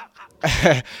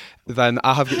than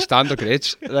I have got standard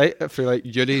grades, right, for like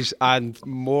unis, and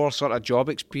more sort of job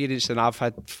experience than I've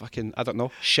had fucking, I don't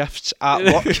know, shifts at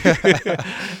work.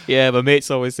 Yeah, my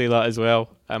mates always say that as well.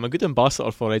 I'm a good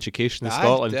ambassador for education in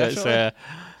Scotland. It's,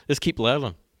 just keep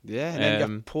learning. Yeah, and then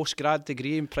your post-grad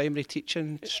degree in primary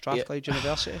teaching at Strathclyde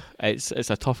University. It's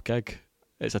a tough gig.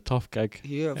 It's a tough gig.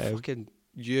 You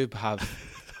have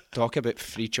Talk about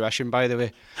free tuition, by the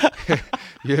way.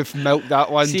 You've milked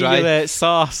that one See, dry.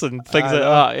 SARS and things like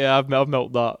that. Yeah, I've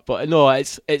milked that. But no,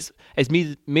 it's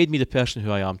made me the person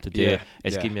who I am today.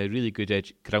 It's given me a really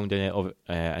good grounding of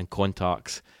and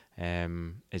contacts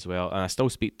as well. And I still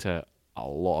speak to a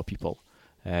lot of people.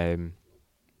 I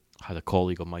had a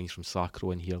colleague of mine from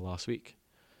Sacro in here last week.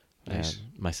 Nice.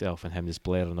 Myself and him just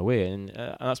blaring away, and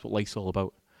that's what life's all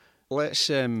about. Let's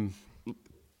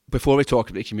before we talk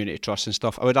about the community trust and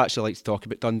stuff, I would actually like to talk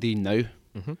about Dundee now.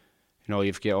 Mm-hmm.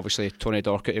 You've got obviously Tony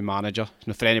Docherty, manager.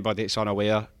 For anybody that's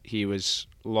unaware, he was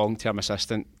long-term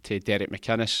assistant to Derek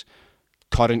McInnes,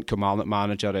 current Kilmarnock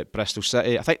manager at Bristol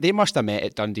City. I think they must have met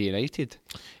at Dundee United.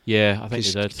 Yeah, I think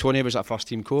they did. Tony was that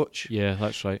first-team coach. Yeah,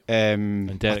 that's right.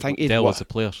 And Derek, I think Dell was the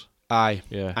player. Aye,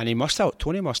 yeah. And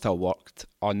Tony must have worked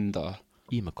under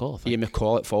Ian McCall, Ian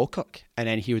McCall at Falkirk, and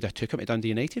then he would have took him to Dundee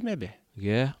United maybe.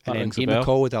 Yeah, and then Ian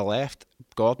McCall would have left.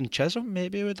 Gordon Chisholm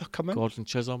maybe would have come in. Gordon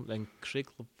Chisholm, then Craig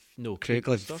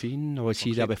Levine, or was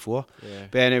he there before? Yeah.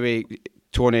 But anyway,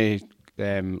 Tony,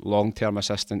 long-term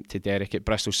assistant to Derek at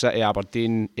Bristol City,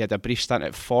 Aberdeen. He had a brief stint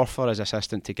at Forfar as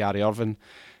assistant to Gary Irvine,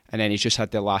 and then he's just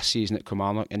had the last season at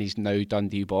Kilmarnock, and he's now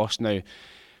Dundee boss. Now,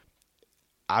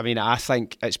 I mean, I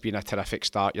think it's been a terrific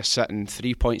start. You're sitting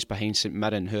 3 points behind St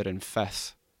Mirren, who are in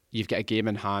 5th. You've got a game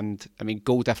in hand. I mean,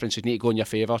 goal difference would need to go in your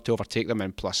favour to overtake them,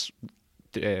 and plus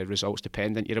results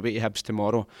dependent. You're away to Hibs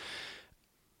tomorrow.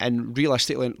 And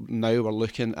realistically, now we're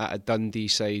looking at a Dundee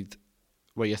side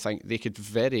where you think they could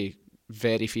very,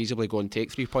 very feasibly go and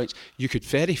take 3 points. You could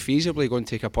very feasibly go and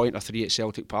take a point or 3 at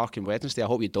Celtic Park on Wednesday. I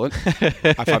hope you don't,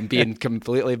 if I'm being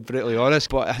completely brutally honest.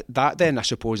 But that then, I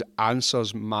suppose,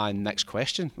 answers my next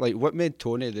question. Like, what made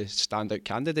Tony the standout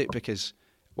candidate? Because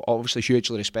obviously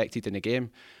hugely respected in the game,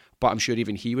 but I'm sure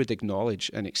even he would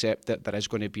acknowledge and accept that there is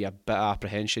going to be a bit of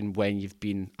apprehension when you've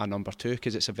been a number 2,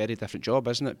 because it's a very different job,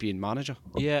 isn't it, being manager?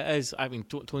 Yeah, it is. I mean,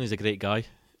 Tony's a great guy.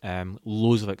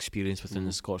 Loads of experience within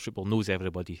the Scottish football, knows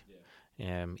everybody.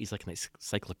 He's like an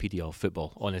encyclopedia of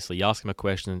football. Honestly, you ask him a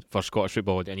question for Scottish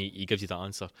football and he gives you that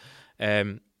answer.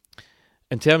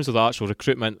 In terms of the actual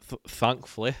recruitment,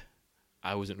 thankfully,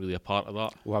 I wasn't really a part of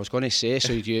that. Well, I was going to say,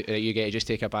 so you get to just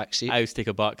take a back seat? I was take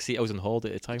a back seat. I was on holiday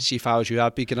at the time. See, if I was you,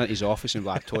 I'd be going into his office and be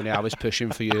like, Tony, I was pushing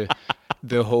for you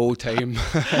the whole time.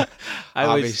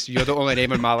 You're the only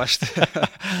name on my list.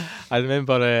 I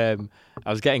remember I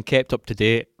was getting kept up to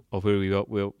date of where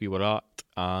we were at,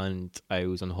 and I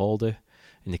was on holiday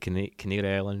in the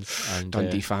Canary Islands. And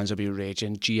Dundee fans will be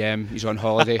raging. GM, he's on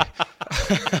holiday.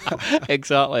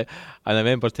 Exactly. And I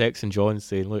remember texting John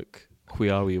saying, look,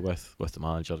 where are we with the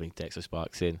manager? And he texts us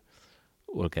back saying,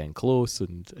 we're getting close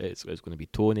and it's going to be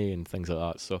Tony and things like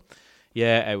that. So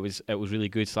yeah, it was really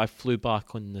good. So I flew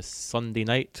back on the Sunday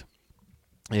night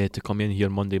to come in here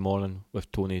Monday morning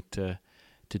with Tony to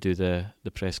do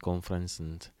the press conference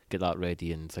and get that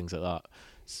ready and things like that.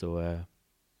 So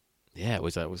yeah, it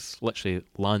was literally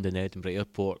land in Edinburgh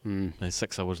Airport, and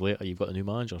 6 hours later you've got a new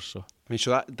manager. So I mean,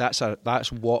 so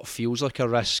that's what feels like a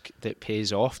risk that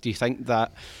pays off. Do you think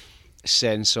that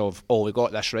sense of, oh, we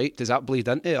got this right, does that bleed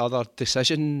into other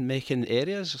decision making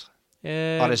areas?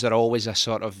 Or is there always a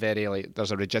sort of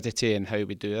there's a rigidity in how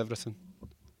we do everything?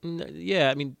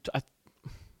 Yeah, I mean,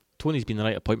 Tony's been the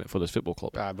right appointment for this football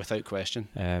club. Without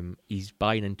question. He's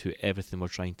buying into everything we're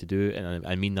trying to do, and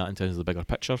I mean that in terms of the bigger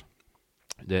picture.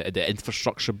 The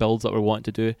infrastructure builds that we're wanting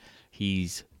to do,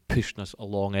 he's pushing us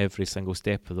along every single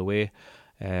step of the way.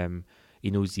 He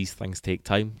knows these things take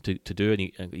time to do,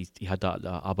 and he had that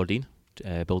at Aberdeen,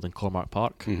 building Cormac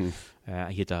Park. Mm-hmm.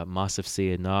 He had a massive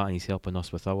say in that, and he's helping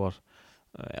us with our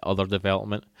other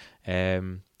development.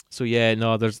 So yeah,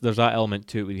 no, there's that element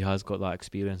to it where he has got that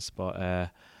experience,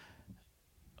 but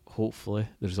hopefully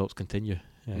the results continue.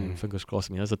 Fingers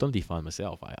crossed. I mean, as a Dundee fan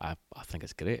myself, I think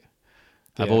it's great.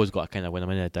 Yeah. I've always got to kind of, when I'm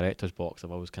in the director's box,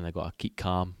 I've always kind of got to keep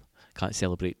calm. Can't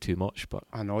celebrate too much, but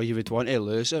I know you would want to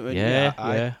lose it, wouldn't you? Yeah.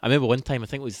 I remember one time, I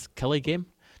think it was Killie game,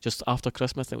 just after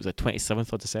Christmas. I think it was the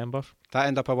 27th of December. That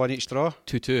ended up a 1-each draw?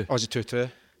 2-2. Oh, was it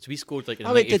 2-2? So we scored like.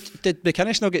 Did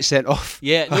McInnes not get sent off?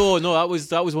 Yeah, no, that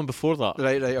was one before that.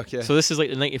 Right, okay. So this is like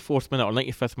the 94th minute or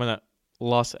 95th minute,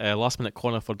 last minute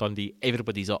corner for Dundee.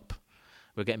 Everybody's up.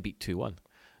 We're getting beat 2-1,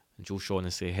 and Joe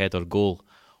Shaughnessy header goal.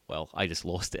 Well, I just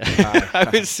lost it. I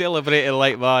was celebrating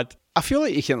like mad. I feel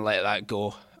like you can let that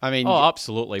go. I mean, oh,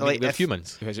 absolutely. Like, we're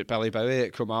humans. Is it Billy Bowie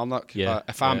at Kilmarnock? Yeah.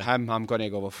 If I'm him, I'm going to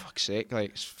go, well, fuck's sake.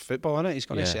 Like, it's football, innit? He's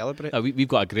going to celebrate. We've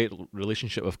got a great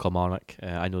relationship with Kilmarnock.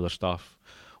 I know their staff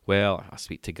well. I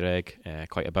speak to Greg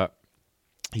quite a bit.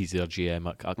 He's their GM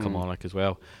at Kilmarnock as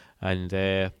well. And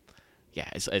yeah,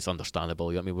 it's understandable.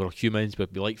 I mean, we're humans, we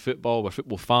like football, we're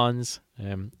football fans.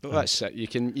 That's it. You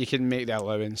can make the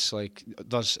allowance. Like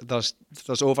there's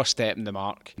overstepping the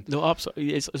mark. No,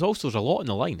 absolutely. It's also, there's a lot on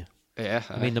the line. Yeah.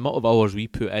 I mean, the amount of hours we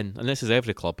put in, and this is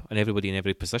every club and everybody in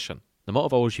every position, the amount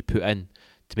of hours you put in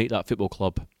to make that football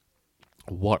club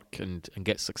work and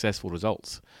get successful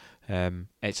results,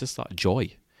 it's just that joy.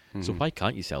 Mm-hmm. So why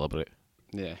can't you celebrate?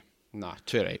 Yeah, nah,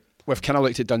 too right. We've kind of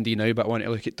looked at Dundee now, but I want to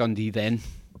look at Dundee then.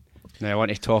 Now I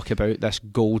want to talk about this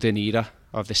golden era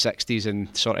of the 60s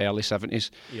and sort of early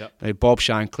 70s. Yep. Now, Bob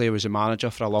Shankly was a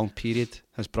manager for a long period.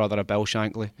 His brother, Bill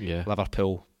Shankly,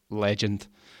 Liverpool legend.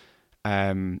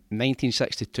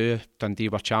 1962, Dundee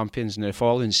were champions. Now, the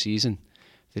following season,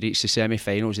 they reached the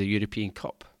semi-finals of the European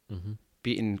Cup,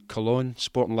 beating Cologne,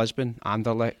 Sporting Lisbon,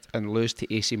 Anderlecht, and lose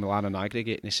to AC Milan in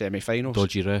aggregate in the semi-finals.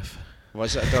 Dodgy ref.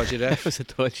 Was it a dodgy ref? It was a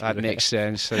dodgy ref. That makes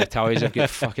sense. The Italians have got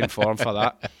fucking form for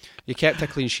that. You kept a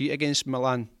clean sheet against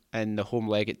Milan in the home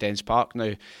leg at Dens Park.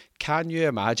 Now, can you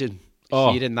imagine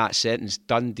hearing that sentence,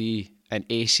 Dundee and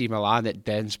AC Milan at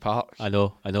Dens Park? I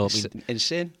know. It's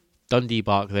insane. Dundee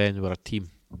back then were a team,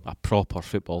 a proper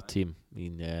football team. I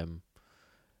mean,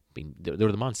 they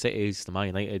were the Man Cities, the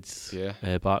Man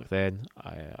Uniteds back then.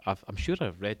 I'm sure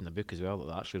I've read in the book as well that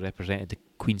they actually represented the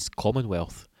Queen's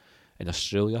Commonwealth in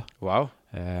Australia. Wow.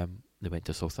 They went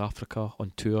to South Africa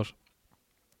on tour.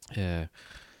 And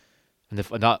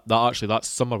that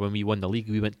summer when we won the league,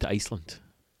 we went to Iceland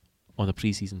on a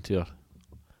pre-season tour.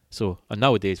 So, and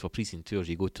nowadays for pre-season tours,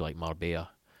 you go to like Marbella,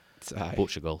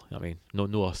 Portugal. I mean,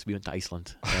 no us. We went to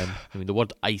Iceland. I mean, the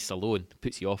word ice alone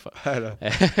puts you off it. I know.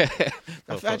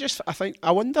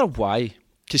 I wonder why.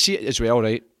 To see it as well,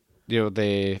 right? You know,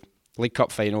 the League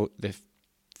Cup final, in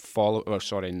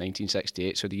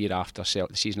 1968, so the year after the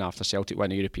season after Celtic won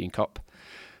the European Cup.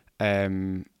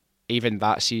 Even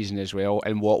that season as well,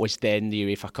 and what was then the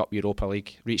UEFA Cup Europa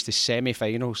League, reached the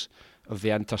semi-finals of the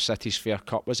Intercities Fair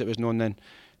Cup, as it was known then,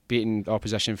 beating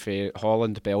opposition for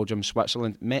Holland, Belgium,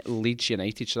 Switzerland, met Leeds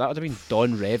United. So that would have been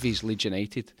Don Revie's Leeds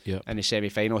United in the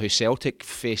semi-final, who Celtic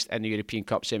faced in the European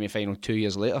Cup semi-final 2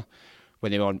 years later,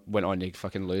 when they went on to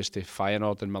fucking lose to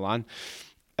Feyenoord and Milan.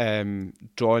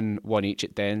 Drawn 1 each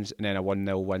at Dens, and then a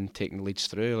 1-0 win taking Leeds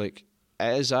through. Like,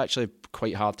 it is actually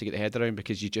quite hard to get the head around,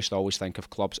 because you just always think of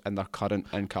clubs in their current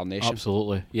incarnation.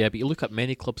 Absolutely, yeah. But you look at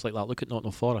many clubs like that. Look at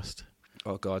Nottingham Forest.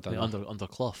 Oh God, under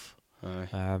Clough. I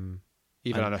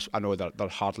know they're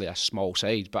hardly a small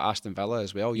side, but Aston Villa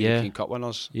as well, European Cup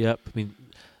winners. Yep. I mean,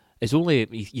 it's only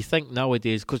you think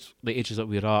nowadays, because the ages that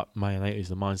we're at, Man United,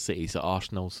 the Man Cities, the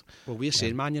Arsenals. Well, we're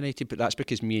saying Man United, but that's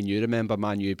because me and you remember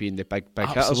Man U being the big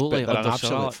hitters, absolutely, but they're an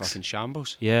absolute Sharks. fucking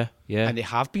shambles. Yeah. And they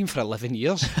have been for 11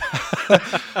 years.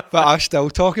 But I still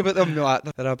talk about them like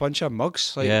they're a bunch of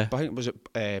mugs. Like, I think was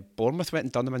it Bournemouth went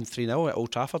and done them in 3-0 at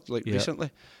Old Trafford recently.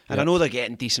 And I know they're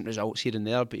getting decent results here and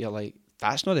there, but you're like,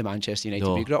 that's not the Manchester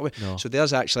United we grew up with. No. So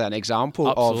there's actually an example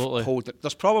of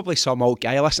there's probably some old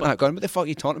guy listening to that going, what the fuck are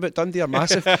you talking about? Dundee are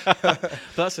massive. But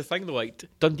that's the thing though, like,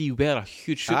 Dundee were a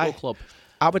huge football club.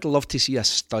 I would love to see a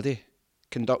study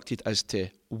conducted as to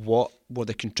what were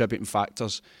the contributing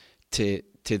factors to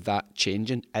that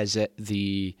changing. Is it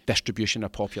the distribution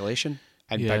of population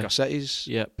in bigger cities?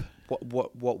 Yep.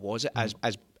 What was it as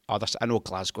others? I know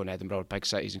Glasgow and Edinburgh are big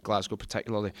cities, and Glasgow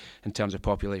particularly in terms of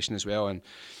population as well. And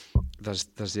there's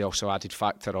the also added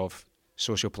factor of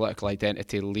socio-political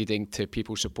identity leading to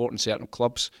people supporting certain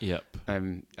clubs. Yep.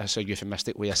 That's a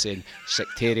euphemistic way of saying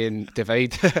sectarian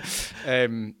divide.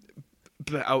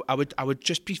 But I would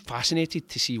just be fascinated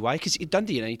to see why, because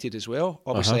Dundee United as well,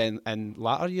 obviously in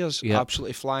latter years,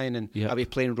 absolutely flying, and I'll be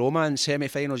playing Roma in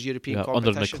semi-finals European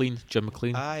competition. Under Jim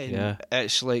McLean.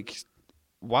 It's like,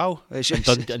 wow.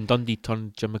 And Dundee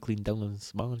turned Jim McLean down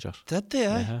as manager. Did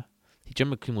they?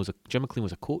 Jim McLean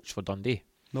was a coach for Dundee.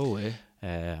 No way.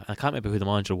 I can't remember who the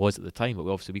manager was at the time, but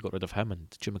we got rid of him, and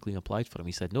Jim McLean applied for him.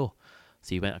 He said no, so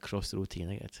he went across the road to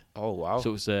United. Oh wow!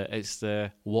 So it's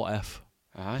the what if?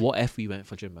 What if we went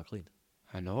for Jim McLean?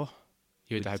 I know.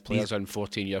 You'd have players on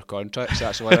 14-year contracts.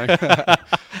 That's the one thing.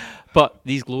 But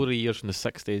these glory years from the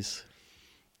 60s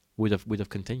would have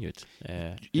continued.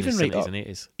 Even in the right 70s up, and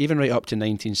 80s. Even right up to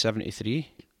 1973.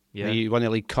 Yeah. You won the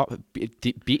League Cup,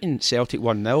 beating Celtic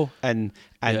 1-0,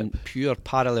 and pure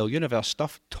parallel universe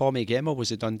stuff. Tommy Gemmell was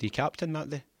the Dundee captain that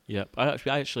day. Yep. I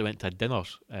actually went to a dinner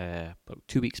about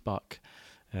 2 weeks back.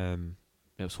 It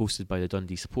was hosted by the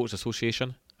Dundee Supporters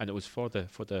Association, and it was for the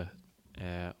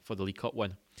League Cup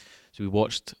win. So we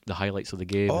watched the highlights of the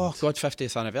game. Oh God,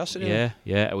 50th anniversary.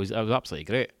 Yeah, it was absolutely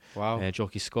great. Wow.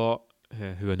 Jockey Scott,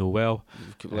 who I know well.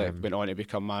 Went on to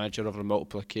become manager over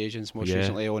multiple occasions, most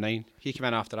recently 09. He came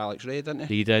in after Alex Rae, didn't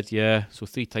he? He did, yeah. So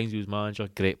 3 times he was manager.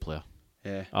 Great player.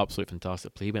 Yeah. Absolutely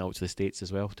fantastic play. He went out to the States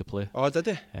as well to play. Oh, did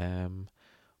he?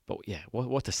 But yeah,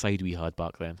 what a side we had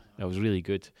back then. It was really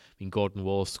good. I mean, Gordon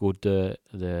Wallace scored the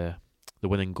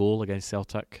winning goal against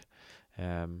Celtic.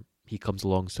 He comes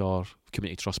along to our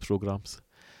community trust programmes.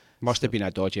 Must have been a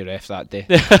dodgy ref that day.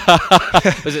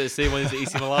 Was it the same one as the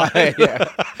AC Milan?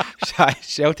 Yeah.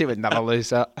 Celtic would never lose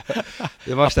that.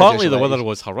 Apparently the weather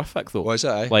was horrific though. Was it?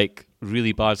 Eh? Like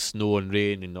really bad snow and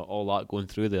rain and all that going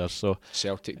through there. So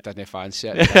Celtic didn't fancy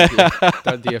it.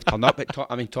 Dundee have turned up. But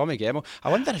Tommy Gemmell.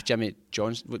 I wonder if Jimmy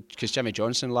Johnson, because Jimmy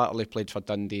Johnson latterly played for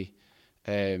Dundee.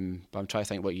 But I'm trying to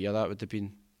think what year that would have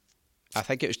been. I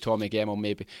think it was Tommy Gemmell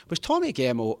maybe. Was Tommy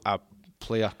Gemmell a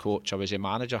player coach or was he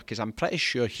manager? Because I'm pretty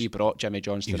sure he brought Jimmy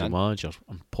Johnston in. He was a manager.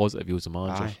 I'm positive he was a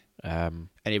manager. And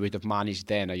he would have managed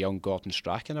then a young Gordon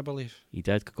Strachan, I believe. He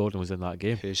did. Gordon was in that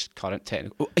game. Who's current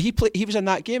technical. Oh, he was in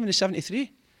that game in the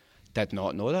 73? Did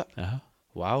not know that.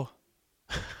 Wow.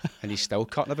 And he's still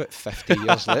cutting about 50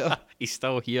 years later. He's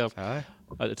still here at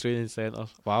the training centre.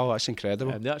 Wow, that's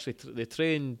incredible. They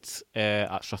trained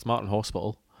at Strathmartin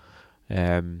Hospital.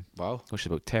 Wow. Which is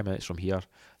about 10 minutes from here.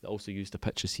 They also used the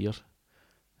pitches here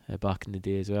back in the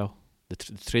day as well. The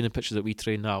training pitches that we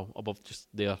train now, above just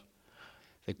there.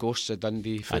 The ghosts of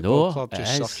Dundee Football Club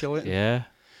just circulating. Yeah.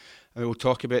 And we'll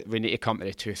talk about, we need to come to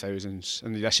the 2000s.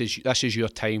 And this is your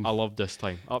time. I loved this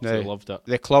time. Absolutely loved it.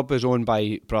 The club was owned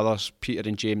by brothers Peter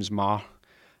and James Marr.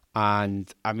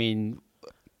 And, I mean,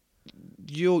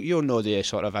 you'll know the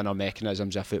sort of inner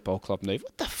mechanisms of a football club now.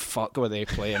 What the fuck were they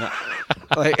playing at?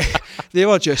 Like, they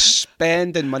were just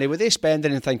spending money. Were they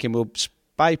spending and thinking, we'll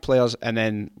buy players and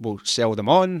then we'll sell them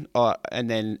on? And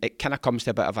then it kind of comes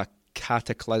to a bit of a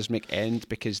cataclysmic end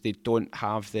because they don't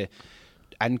have the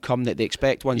income that they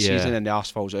expect one season and the arse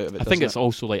falls out of it. I think it's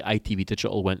also like ITV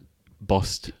Digital went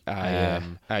bust.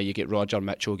 You get Roger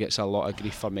Mitchell gets a lot of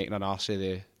grief for making an arse of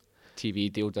the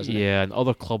TV deal, doesn't he? Yeah, and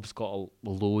other clubs got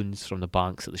loans from the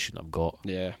banks that they shouldn't have got.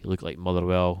 Yeah. You look like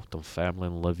Motherwell,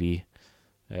 Dunfermline, Livy.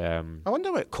 I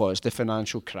wonder what caused the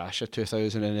financial crash of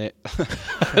 2008.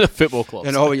 The football clubs.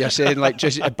 You know what you're saying, like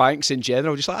just banks in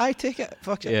general, just like, I take it,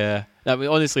 fuck it. Yeah. I mean,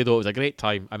 honestly though, it was a great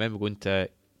time. I remember going to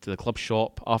the club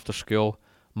shop after school.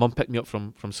 Mum picked me up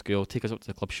from school, take us up to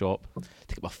the club shop,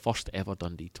 take up my first ever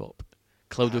Dundee top.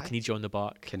 Claudio Caniggia on the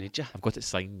back. Caniggia. I've got it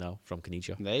signed now from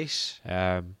Caniggia. Nice.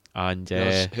 And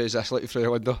who's this looking through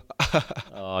the window?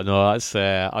 Oh no, that's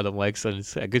Adam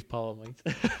Legson's a good pal of mine.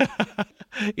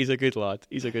 He's a good lad.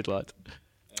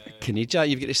 Caniggia,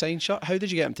 you've got to sign shirt. How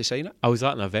did you get him to sign it? I was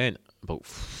at an event about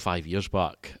 5 years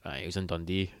back. He was in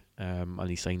Dundee, and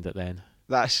he signed it then.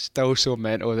 That's still so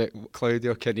mental that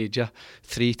Claudio Caniggia,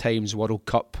 3 times World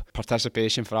Cup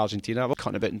participation for Argentina. We're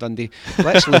cutting about in Dundee.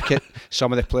 Let's look at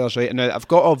some of the players right now. I've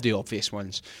got all of the obvious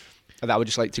ones that I would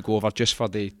just like to go over just for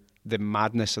the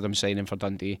madness of them signing for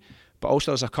Dundee. But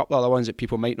also there's a couple of other ones that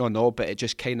people might not know, but it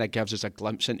just kind of gives us a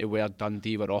glimpse into where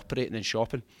Dundee were operating and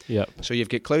shopping. Yep. So you've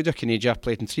got Claudio Caniggia,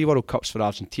 played in 3 World Cups for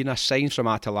Argentina, signed from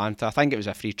Atalanta. I think it was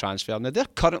a free transfer. Now they're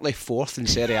currently 4th in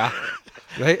Serie A.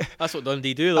 Right? That's what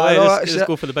Dundee do, though. Just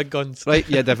go for the big guns. Right,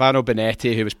 yeah, Ivano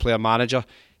Benetti, who was player manager,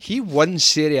 he won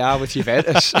Serie A with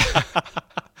Juventus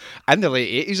in the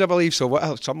late 80s, I believe.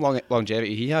 So some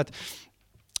longevity he had.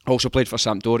 Also played for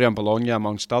Sampdoria and Bologna,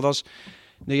 amongst others.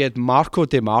 Now you had Marco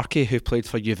De Marchi, who played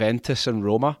for Juventus and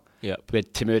Roma. Yep. We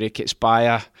had Timuri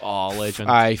Kitsbaya. Oh,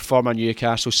 legend. Former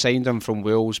Newcastle, signed him from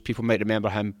Wales. People might remember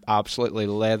him absolutely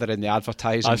leathering the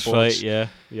advertising That's boards. Right,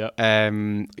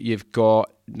 yeah. You've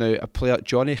got now a player,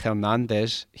 Johnny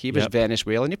Hernandez. He was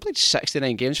Venezuelan. He played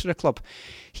 69 games for the club.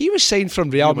 He was signed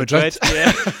from Real Madrid.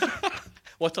 Yeah.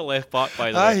 What a left back,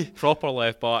 by the way. Proper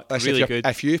left back. Really good.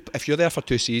 If you're there for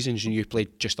 2 seasons and you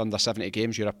played just under 70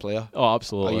 games, you're a player. Oh,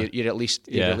 absolutely. Or you're at least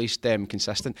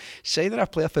consistent. Signing a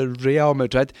player for Real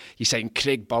Madrid, you signed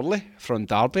Craig Burley from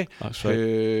Derby. That's right.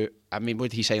 Who, I mean, what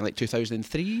did he sign, like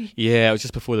 2003? Yeah, it was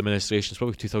just before the administration. It's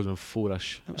probably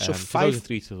 2004-ish. So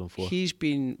 2003, 2004. He's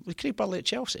been with Craig Burley at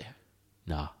Chelsea.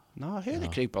 No, who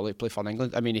did Craig Burley play for in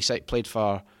England? I mean, he played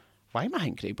for. Why am I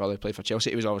thinking Craig Burley played for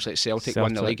Chelsea? He was obviously at Celtic,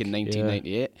 won the league in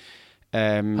 1998.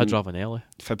 Had Ravanelli.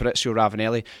 Fabrizio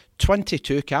Ravanelli.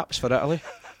 22 caps for Italy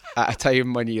at a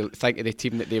time when you think of the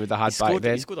team that they would have had back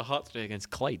then. He scored a hat-trick against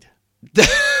Clyde.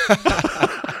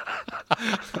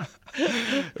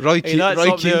 Roy Keane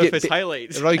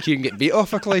get beat off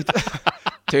for Clyde.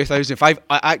 2005.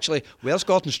 Actually, where's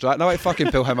Gordon Stratton? I might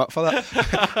fucking pull him up for that.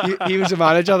 he was the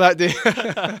manager that day.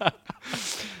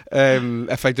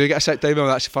 If I do get a sit down,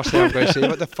 that's the first thing I'm going to say.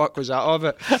 What the fuck was that of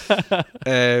it?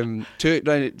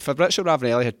 Fabrizio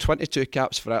Ravanelli had 22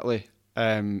 caps for Italy.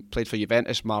 Played for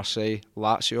Juventus, Marseille,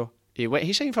 Lazio.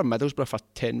 He signed for Middlesbrough for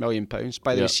 £10 million.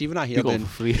 By the way, see when I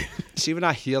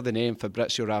hear the name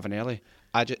Fabrizio Ravanelli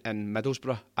in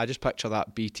Middlesbrough, I just picture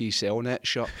that BT Cellnet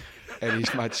shirt and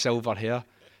he's mad silver hair.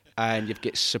 And you've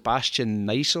got Sebastian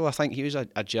Neisel, I think he was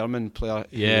a German player.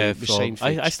 Yeah,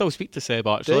 I still speak to Seb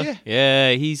actually. Do you?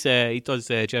 Yeah, he does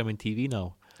German TV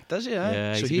now. Does he?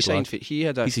 Yeah, so he signed. He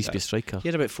used to be a striker. He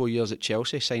had about 4 years at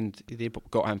Chelsea. They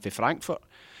got him for Frankfurt.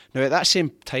 Now at that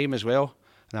same time as well,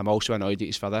 and I'm also annoyed at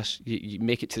you for this. You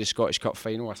make it to the Scottish Cup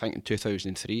final, I think in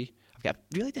 2003. I've got a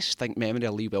really distinct memory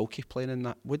of Lee Wilkie playing in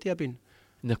that. Would he have been?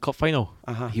 In the cup final,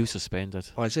 he was suspended.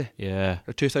 Oh, is he? Yeah.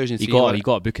 Or 2003. He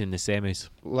got a booking in the semis.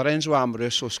 Lorenzo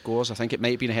Amoruso scores. I think it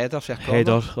might have been a header for a corner.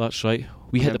 Header, that's right.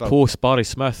 We hit the post. Barry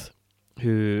Smith,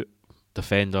 who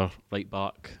defender, right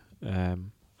back,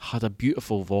 had a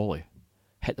beautiful volley,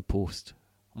 hit the post.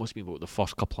 Must have been about the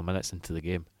first couple of minutes into the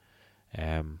game,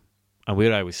 and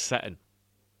where I was sitting,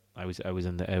 I was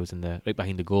in the right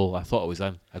behind the goal. I thought I was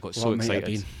in. I got so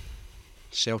excited.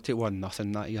 Celtic won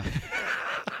 0 that year.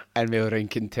 And we were in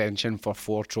contention for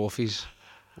 4 trophies.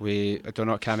 I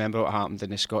can't remember what happened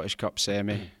in the Scottish Cup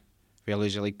semi. We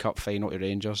lose the League Cup final to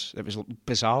Rangers. It was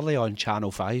bizarrely on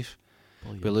Channel 5.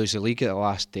 We lose the league at the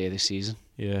last day of the season.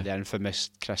 Yeah. The infamous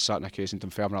Chris Sutton accusing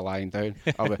Dunfermline lying down.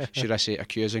 Or should I say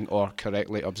accusing or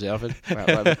correctly observing?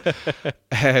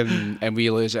 And we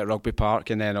lose at Rugby Park,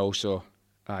 and then also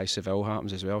Seville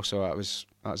happens as well. So that was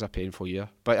a painful year.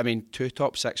 But I mean, 2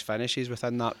 top 6 finishes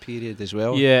within that period as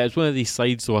well. Yeah, it's one of these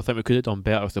sides, though. I think we could have done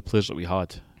better with the players that we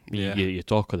had. Yeah. You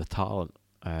talk of the talent.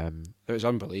 It was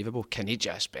unbelievable.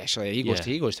 Caniggia especially.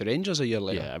 He goes to Rangers a year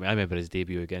later. Yeah, I mean, I remember his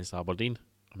debut against Aberdeen.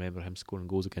 I remember him scoring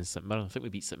goals against St Mirren. I think we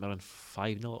beat St Mirren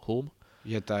 5-0 at home.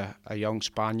 You had a young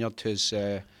Spaniard who's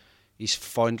he's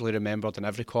fondly remembered in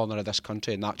every corner of this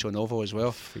country, Nacho Novo as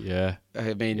well. Yeah.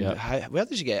 I mean, where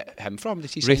did you get him from?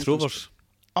 Did he Wraith Rovers.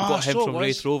 We got him from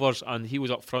Wraith Rovers, and he was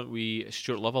up front with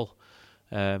Stuart Lovell.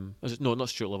 No, not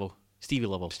Stuart Lovell. Stevie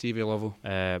Lovell.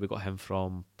 We got him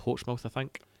from Portsmouth, I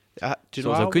think. Do you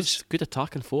know it was a good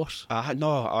attacking force.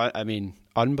 I mean,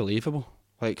 unbelievable.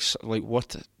 Like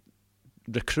what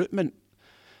recruitment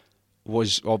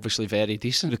was obviously very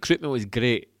decent. Recruitment was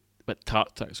great, but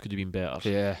tactics could have been better.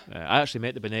 Yeah. I actually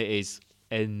met the Benettes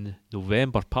in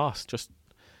November past.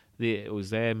 It was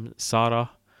them,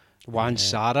 Sarah. Juan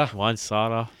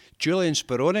Sarah. Julian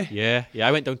Speroni. Yeah.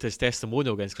 I went down to his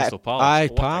testimonial against Crystal Palace. Aye,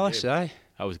 Palace, aye.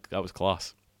 That was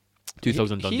class.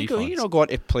 2000 Dundee fans. He's not going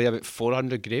to play about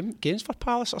 400 games for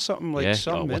Palace or something like that.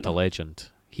 Yeah, what a legend.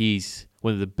 He's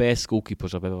one of the best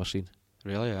goalkeepers I've ever seen.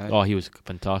 Really? Aye. Oh, he was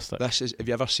fantastic. Have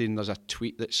you ever seen, there's a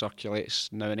tweet that circulates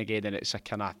now and again, and it's a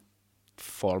kind of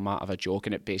format of a joke,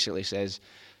 and it basically says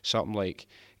something like,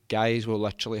 guys will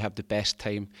literally have the best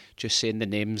time just saying the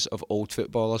names of old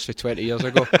footballers for 20 years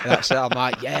ago. And that's it. I'm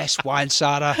like, yes, Juan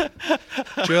Sarah,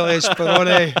 Julian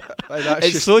Speroni.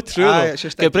 It's so true.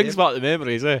 It brings game. back the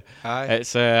memories. Aye.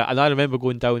 It's and I remember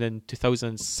going down in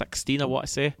 2016, I want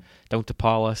to say, down to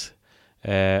Palace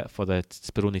for the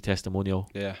Speroni testimonial.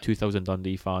 Yeah. 2000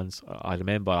 Dundee fans. I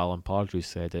remember Alan Pardrew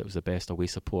said it was the best away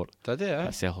support. Did he?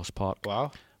 At Selhurst Park.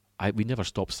 Wow. We never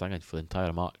stopped singing for the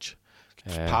entire match.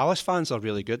 Palace fans are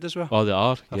really good as well. Oh, they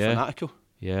are. They're fanatical.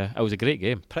 Yeah, it was a great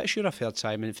game. Pretty sure I've heard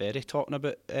Simon Ferry talking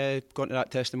about going to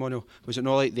that testimonial. Was it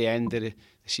not like the end of the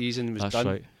season was That's done?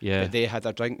 Right. Yeah. They had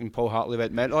a drink and Paul Hartley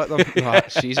went mental at them.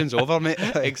 Season's over, mate.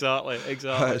 Exactly.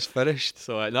 It's finished.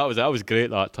 So that was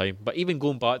great that time. But even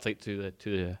going back to the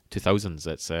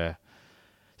 2000s,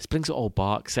 it brings it all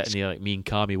back. Sitting there like me and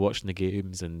Cammy watching the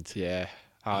games and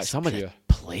some of the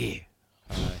play.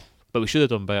 But we should have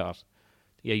done better.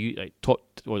 Yeah, you top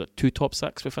 2 top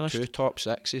 6 we finished? 2 top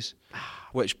 6s.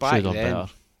 Which back then, better.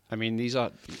 I mean, these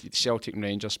are Celtic and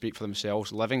Rangers speak for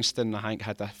themselves. Livingston, I think,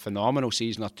 had a phenomenal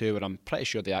season or two where I'm pretty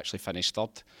sure they actually finished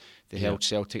third. They held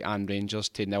Celtic and Rangers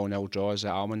to 0-0 draws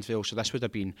at Almondvale. So this would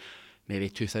have been maybe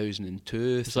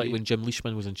 2002. It's like when Jim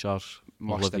Leishman was in charge.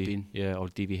 Must have been. Yeah, or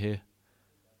Davy Hay.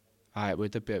 It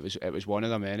would have been. It was one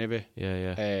of them anyway.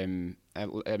 Yeah.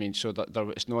 I mean, so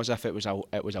it's not as if it was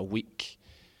a week,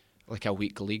 like a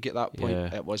week league at that point.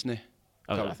 Yeah. It wasn't.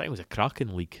 I think it was a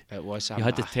cracking league. It was. You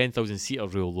had the 10,000 seater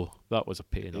rule though. That was a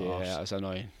pain in the arse. Yeah, it was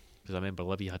annoying. Because I remember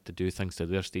Livy had to do things to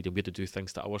their stadium. We had to do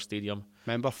things to our stadium.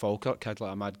 Remember Falkirk had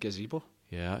like a mad gazebo?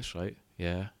 Yeah, that's right.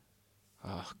 Yeah.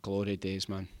 Glory days,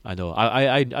 man. I know.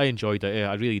 I enjoyed it.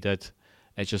 Yeah, I really did.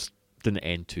 It just didn't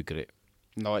end too great.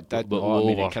 No, it did. But not. I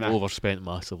mean, it kinda overspent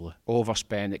massively.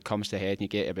 overspend. It comes to head, and you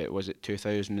get about, was it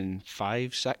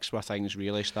 2005, 6, where things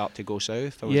really start to go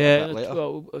south? Or was it a bit later?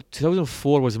 Well,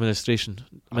 2004 was administration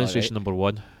right. number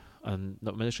 1, and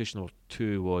administration number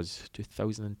 2 was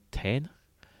 2010.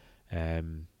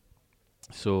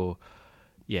 So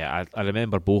yeah, I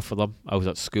remember both of them. I was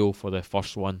at school for the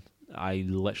first one. I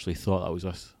literally thought that was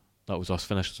us. That was us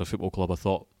finished as a football club. I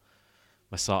thought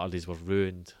my Saturdays were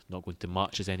ruined, not going to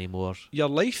matches anymore. Your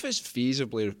life is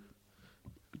feasibly.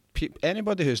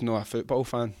 Anybody who's not a football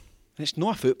fan, it's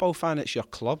not a football fan, it's your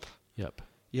club. Yep.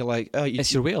 You're like,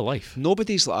 it's your way of life.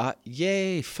 Nobody's like,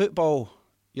 yay, football.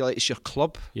 You're like, it's your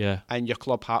club. Yeah. And your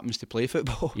club happens to play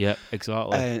football. Yeah,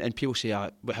 exactly. And people say,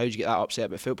 but how do you get that upset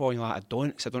about football? And you're like, I don't,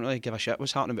 because I don't really give a shit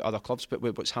what's happening with other clubs, but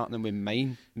what's happening with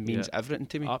mine means everything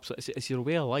to me. Absolutely. It's your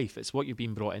way of life. It's what you've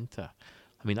been brought into.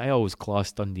 I mean, I always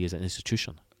class Dundee as an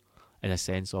institution, in a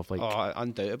sense of like... Oh,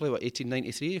 undoubtedly. What,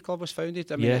 1893 your club was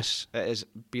founded? I mean, it has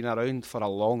been around for a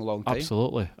long, long time.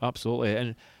 Absolutely, absolutely.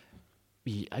 And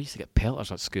I used to get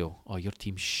pelters at school. Oh, your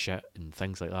team's shit and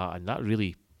things like that. And that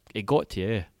really, it got to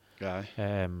you.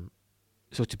 Yeah.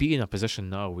 So to be in a position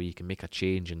now where you can make a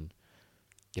change and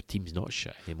your team's not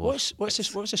shit anymore. What was the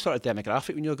sort of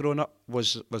demographic when you were growing up?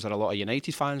 Was there a lot of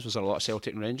United fans? Was there a lot of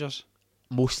Celtic and Rangers?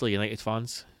 Mostly United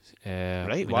fans. Right,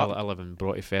 I mean, I live in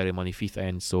Broughty Ferry, Moneyfeith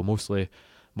End, so mostly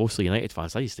United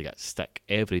fans. I used to get stick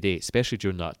every day, especially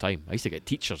during that time. I used to get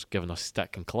teachers giving us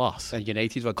stick in class. And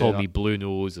United were call me blue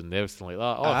nose and everything like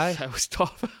that. Oh, that was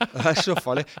tough. That's so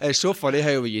funny. It's so funny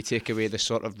how when you take away the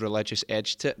sort of religious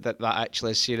edge to it, that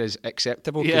actually is seen as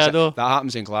acceptable. Yeah, I know. That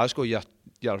happens in Glasgow. Your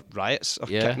riots are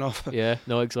kicking off. Yeah,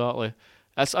 no, exactly.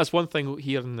 That's one thing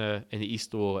here in the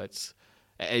East, though. It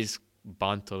is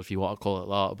banter, if you want to call it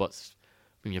that, but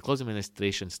when your club's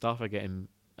administration, staff are getting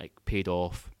like paid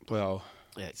off. Well,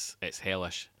 it's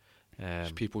hellish.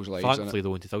 It's people's lives. Thankfully,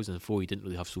 though, in 2004, you didn't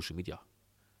really have social media.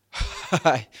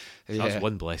 That's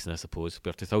one blessing, I suppose.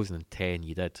 But 2010,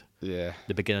 you did. Yeah.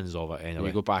 The beginnings of it, anyway.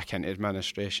 You go back into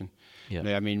administration. Yeah.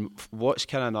 Now, I mean, what's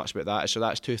kind of nuts about that is, so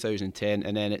that's 2010,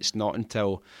 and then it's not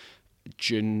until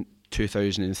June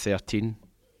 2013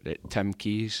 that Tim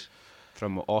Keyes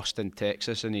from Austin,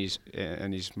 Texas, and his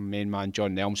main man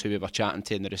John Nelms, who we were chatting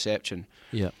to in the reception.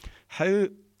 Yeah. How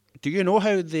do you know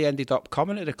how they ended up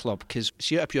coming to the club? Because,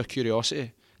 see, out of pure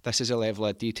curiosity, this is a level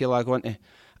of detail I go into.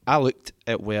 I looked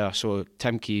at so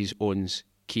Tim Keyes owns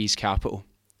Keyes Capital.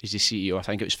 He's the CEO. I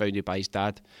think it was founded by his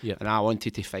dad. Yeah. And I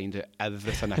wanted to find out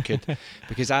everything I could.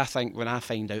 Because I think when I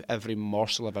find out every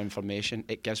morsel of information,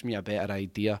 it gives me a better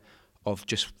idea of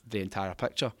just the entire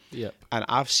picture. Yeah. And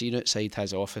I've seen outside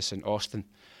his office in Austin,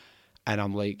 and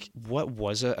I'm like, what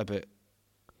was it about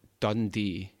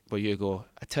Dundee where you go,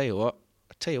 I tell you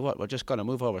what, we're just going to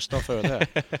move all our stuff over there.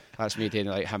 That's me doing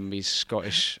like him, his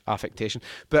Scottish affectation.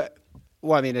 But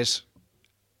what I mean is,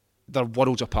 they're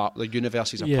worlds apart, they're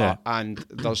universes apart, and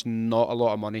there's not a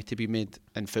lot of money to be made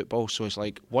in football. So it's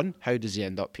like, 1, how does he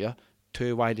end up here?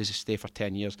 2, why does he stay for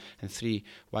 10 years? And 3,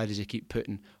 why does he keep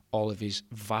putting all of his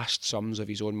vast sums of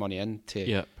his own money in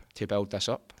to build this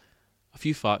up? A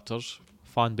few factors.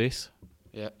 Fan base.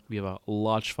 Yeah. We have a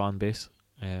large fan base.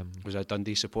 Was a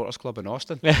Dundee supporters club in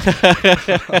Austin?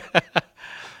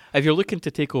 If you're looking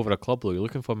to take over a club, though, you're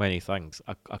looking for many things.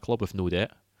 A club with no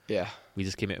debt. Yeah. We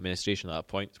just came out of administration at that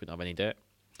point, so we didn't have any debt.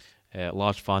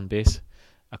 Large fan base.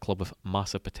 A club with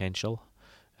massive potential.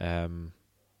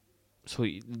 So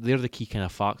they're the key kind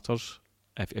of factors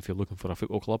if you're looking for a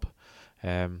football club.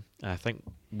 I think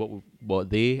what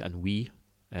they and we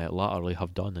laterally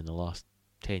have done in the last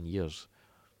 10 years,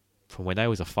 from when I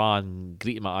was a fan,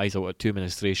 greeting my eyes out at 2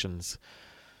 administrations,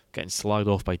 getting slagged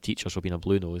off by teachers for being a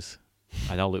blue nose,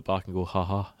 and I'll look back and go,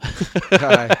 haha.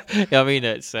 I mean,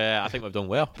 it's. I think we've done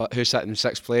well. But who's sitting in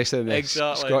 6th place in the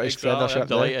Scottish Premiership? I'm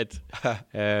delighted.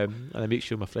 And I make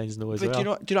sure my friends know as well. Do you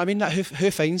know what I mean? That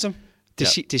who finds them?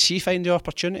 Does she find the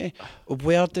opportunity?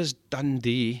 Where does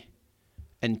Dundee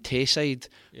and Tayside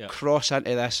cross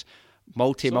into this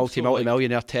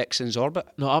multi-millionaire Texans orbit?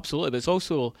 No, absolutely. But it's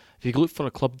also, if you look for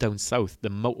a club down south, the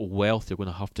amount of wealth you're going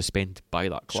to have to spend to buy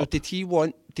that club. So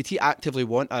did he actively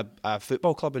want a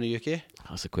football club in the UK?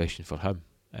 That's a question for him.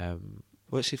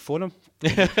 What's he phone him?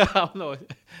 No,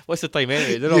 what's the time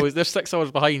anyway? They're 6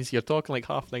 hours behind, so you're talking like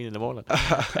 9:30 in the morning.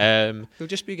 They'll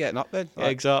just be getting up then.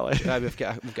 Exactly. We've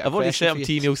got I've already sent him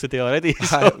emails today already.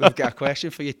 So. We've got a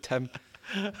question for you, Tim.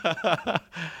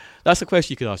 That's a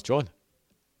question you can ask John.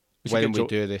 When we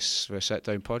do this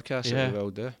sit-down podcast, we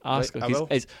will do. Ask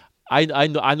right, him.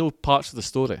 I know parts of the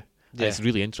story. Yeah. It's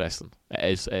really interesting. It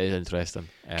is interesting.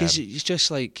 Because it's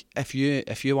just like, if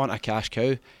you want a cash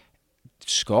cow,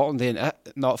 Scotland ain't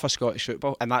it, not for Scottish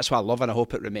football, and that's what I love, and I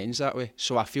hope it remains that way.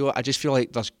 So I just feel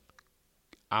like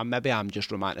maybe I'm just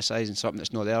romanticising something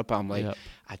that's not there, but I'm like,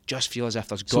 I just feel as if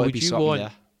there's got to be something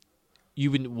there. You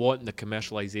wouldn't want the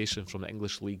commercialisation from the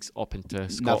English leagues up into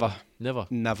Scotland?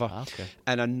 Never. Okay.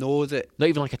 And I know that... Not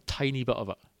even like a tiny bit of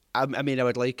it? I mean, I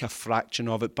would like a fraction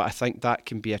of it, but I think that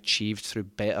can be achieved through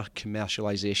better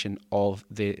commercialisation of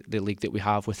the league that we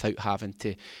have without having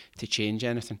to change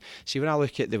anything. See, when I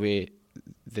look at the way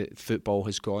the football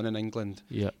has gone in England,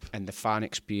 and the fan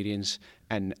experience,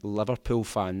 and Liverpool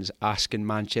fans asking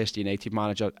Manchester United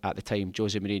manager at the time,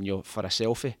 Jose Mourinho, for a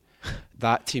selfie,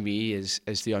 that to me is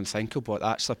the unthinkable.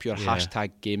 That's the pure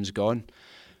hashtag game's gone.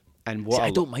 And what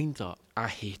I don't mind that. I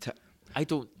hate it.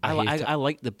 I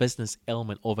like the business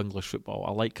element of English football.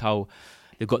 I like how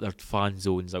they've got their fan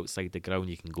zones outside the ground.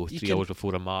 You can go 3 hours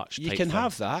before a match. You can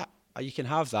have that. You can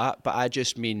have that. But I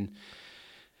just mean,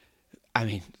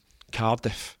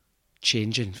 Cardiff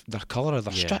changing their colour of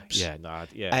their strips. And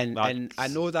I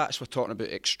know we're talking about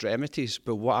extremities,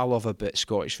 but what I love about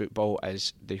Scottish football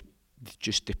is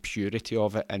just the purity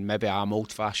of it. And maybe I'm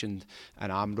old-fashioned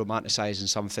and I'm romanticising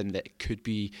something that could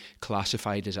be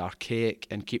classified as archaic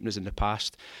and keeping us in the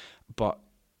past. But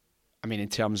I mean, in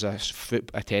terms of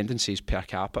attendances per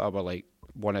capita, we're like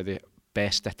one of the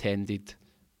best attended.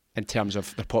 In terms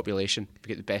of the population, we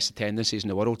get the best attendances in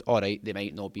the world. All right, they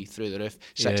might not be through the roof,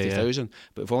 60,000,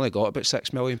 but we've only got about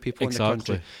 6 million people in the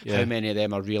country. Yeah. How many of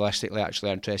them are realistically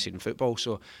actually interested in football?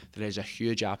 So there is a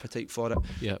huge appetite for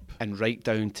it. And right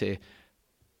down to,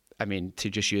 to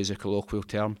just use a colloquial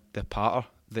term, the patter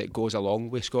that goes along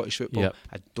with Scottish football.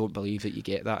 I don't believe that you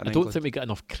get that in England. Don't think we get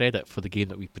enough credit for the game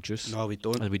that we produce. No, we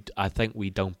don't. And I think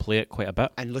we downplay it quite a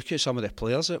bit. And look at some of the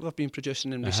players that we've been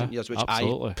producing in recent years, which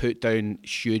I put down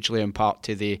hugely in part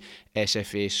to the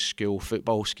SFA school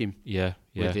football scheme.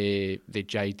 Where the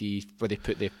JD, where they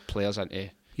put the players into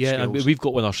schools. And we've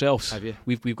got one ourselves. Have you?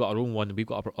 We've got our own one. We've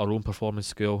got our own performance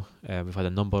school. We've had a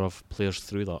number of players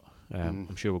through that.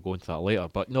 I'm sure we'll go into that later.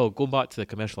 But no, going back to the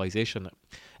commercialisation,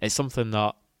 it's something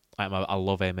that I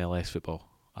love MLS football.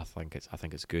 I think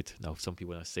it's good. Now, some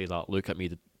people when I say that look at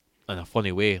me in a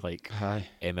funny way, like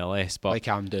MLS, but like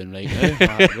I'm doing right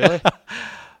now. Really?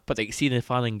 But like seeing the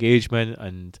fan engagement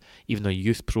and even the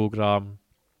youth programme,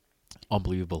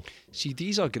 unbelievable. See,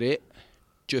 these are great.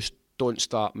 Just don't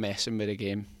start messing with the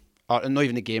game. Or not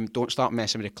even the game. Don't start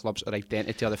messing with the clubs or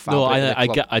identity or the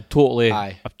fabric. No, I'm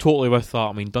totally with that.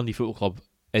 I mean, Dundee Football Club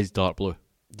is dark blue.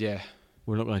 Yeah,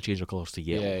 we're not going to change our colours to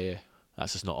yellow. Yeah.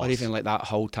 That's just not us. Or even like that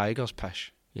Hull Tigers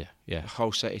pish. Yeah.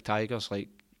 Hull City Tigers, like,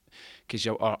 because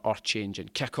you're changing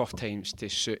kick-off times to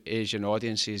suit Asian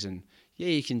audiences, and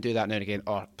you can do that now and again,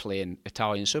 or playing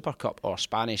Italian Super Cup or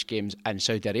Spanish games in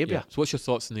Saudi Arabia. So what's your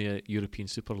thoughts on the European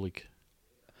Super League?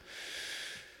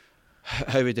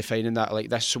 How are we defining that like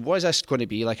this? So what is this going to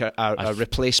be, like a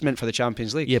replacement for the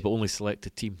Champions League? Yeah, but only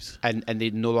selected teams. And they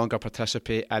no longer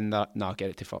participate in that? No,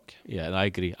 get it to fuck. Yeah, and I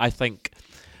agree. I think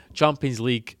Champions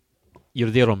League, you're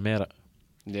there on merit.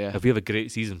 Yeah. If we have a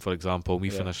great season, for example, and we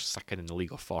finish second in the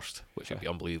league or first, which would be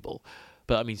unbelievable.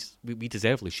 But I mean, we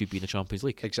deservedly should be in the Champions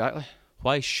League. Exactly.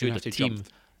 Why should a team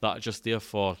that are just there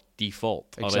for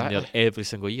default are in there every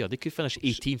single year? They could finish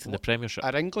 18th in the Premiership.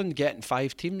 Are England getting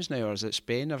 5 teams now, or is it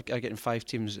Spain are getting 5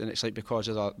 teams, and it's like because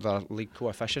of their league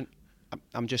coefficient?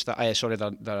 I'm just their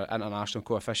international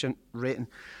coefficient rating.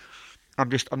 I'm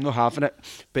not having it.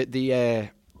 But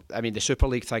the Super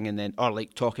League thing, and then, or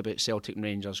like talk about Celtic and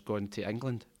Rangers going to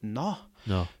England. No.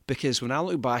 Because when I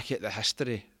look back at the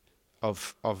history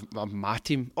of my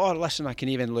team, or listen, I can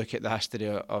even look at the history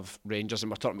of Rangers,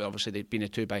 and we're talking about obviously they've been the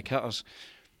 2 big hitters.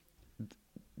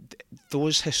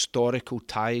 Those historical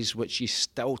ties, which you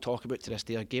still talk about to this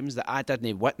day, are games that I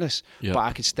didn't witness, but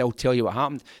I could still tell you what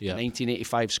happened. The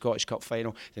 1985 Scottish Cup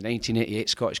final, the 1988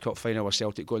 Scottish Cup final, where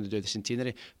Celtic going to do the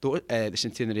centenary. The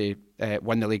centenary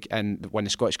win the league and win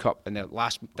the Scottish Cup in the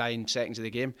last dying seconds of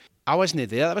the game. I wasn't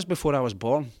there. That was before I was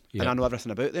born, and I know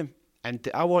everything about them. And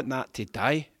I want that to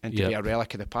die and to be a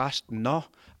relic of the past. No,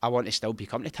 I want to still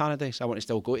become to Tannadice. I want to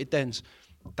still go to Dens.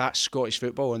 That's Scottish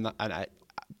football,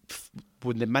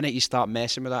 when the minute you start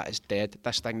messing with that, it's dead.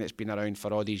 This thing that's been around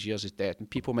for all these years is dead. And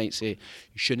people might say,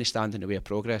 you shouldn't stand in the way of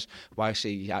progress. Why I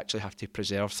say you actually have to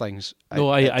preserve things at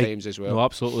times as well. No,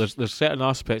 absolutely. There's certain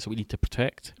aspects that we need to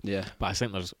protect. Yeah. But I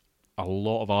think there's a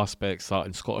lot of aspects that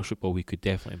in Scottish football we could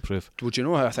definitely improve. Well, do you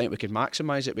know how I think we could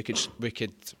maximise it? We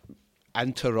could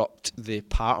interrupt the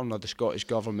pattern of the Scottish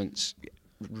government's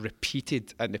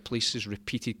repeated, and the police's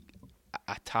repeated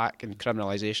attack and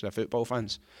criminalisation of football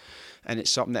fans. And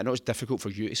it's something that I know it's difficult for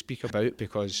you to speak about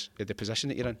because of the position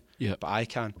that you're in. Yeah. But I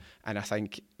can. And I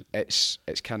think it's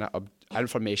kind of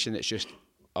information that's just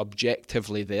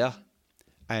objectively there.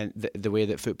 And the way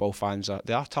that football fans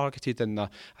they are targeted. And I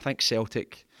think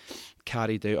Celtic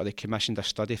carried out, or they commissioned a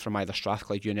study from either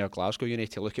Strathclyde Uni or Glasgow Uni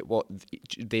to look at what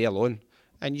they alone.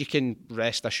 And you can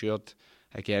rest assured,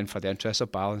 again, for the interest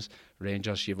of balance,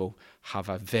 Rangers, you will have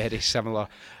a very similar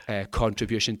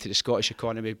contribution to the Scottish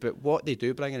economy. But what they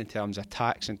do bring in terms of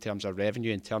tax, in terms of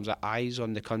revenue, in terms of eyes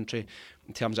on the country,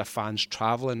 in terms of fans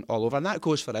travelling all over, and that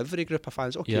goes for every group of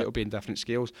fans. Okay, it'll be in different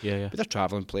scales, but they're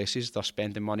travelling places, they're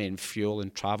spending money in fuel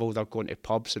and travel, they're going to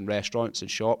pubs and restaurants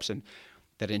and shops, and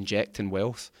they're injecting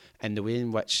wealth. And the way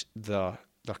in which they're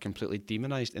completely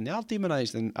demonised, and they are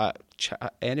demonised, and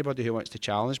anybody who wants to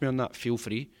challenge me on that, feel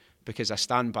free, because I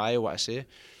stand by what I say.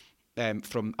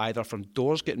 From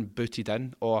doors getting booted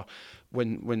in, or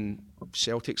when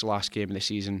Celtic's last game of the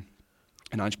season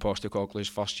in Ange Postecoglou's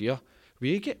first year,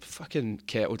 we get fucking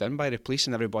kettled in by the police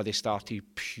and everybody started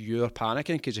pure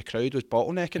panicking because the crowd was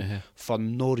bottlenecking for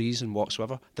no reason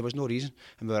whatsoever. There was no reason.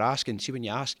 And we were asking, see, when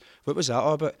you ask, what was that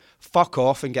all about? Fuck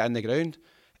off and get in the ground.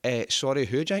 Sorry,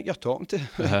 who do you think you're talking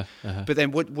to? But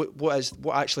then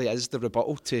what actually is the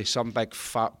rebuttal to some big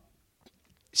fat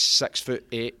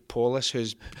 6'8" Polis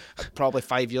who's probably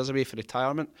 5 years away for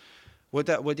retirement? What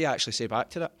do you actually say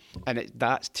back to that? And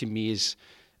that to me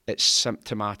it's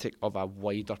symptomatic of a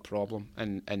wider problem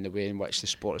in the way in which the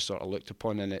sport is sort of looked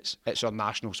upon, and it's our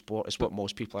national sport. It's what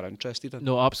most people are interested in.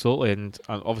 No, absolutely, and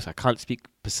obviously I can't speak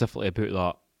specifically about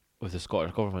that with the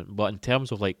Scottish Government, but in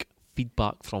terms of like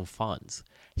feedback from fans,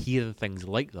 hearing things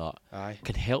like that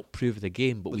can help prove the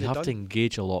game, but we have to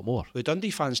engage a lot more. The Dundee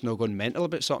fans not going mental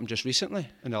about something just recently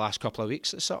in the last couple of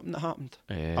weeks? It's something that happened,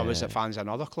 or was it fans of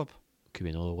another club? Could be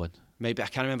another one. Maybe, I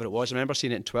can't remember what it was. I remember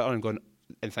seeing it on Twitter and going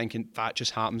and thinking that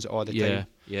just happens all the time.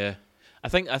 Yeah. I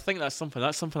think that's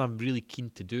something I'm really keen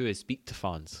to do, is speak to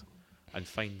fans and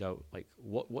find out like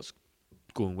what's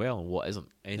going well and what isn't,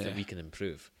 anything we can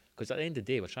improve. Because at the end of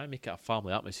the day, we're trying to make it a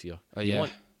family atmosphere. You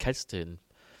want kids to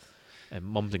and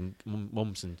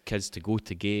mums and kids to go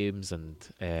to games and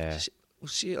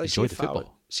enjoy the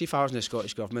football. See, if I was in the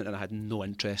Scottish Government and I had no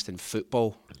interest in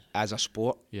football as a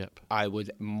sport, I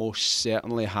would most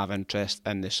certainly have interest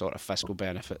in the sort of fiscal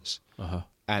benefits.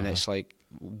 And it's like,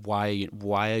 why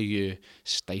are you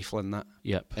stifling that?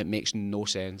 It makes no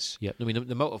sense. I mean,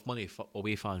 the amount of money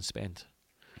away fans spend.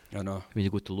 I know. I mean,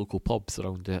 you go to local pubs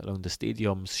around the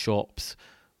stadiums, shops,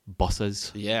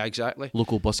 buses. Yeah, exactly.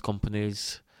 Local bus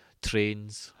companies,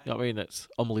 trains. You know what I mean? It's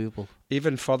unbelievable.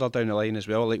 Even further down the line as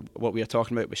well, like what we were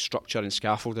talking about with structure and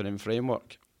scaffolding and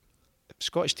framework.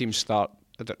 Scottish teams start,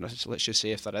 I don't know, let's just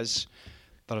say if there's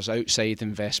outside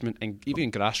investment and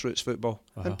even grassroots football,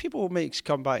 and people might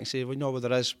come back and say, well, no,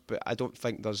 there is, but I don't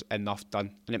think there's enough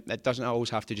done. And it doesn't always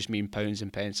have to just mean pounds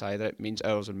and pence either. It means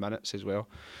hours and minutes as well,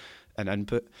 and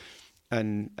input.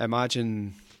 And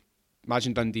imagine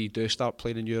Dundee do start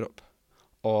playing in Europe,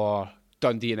 or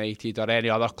Dundee United or any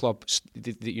other club,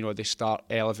 they start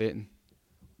elevating.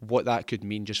 What that could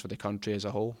mean just for the country as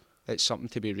a whole. It's something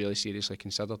to be really seriously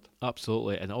considered.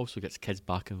 Absolutely, and it also gets kids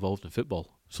back involved in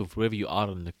football. So wherever you are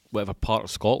in whatever part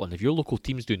of Scotland, if your local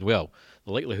team's doing well,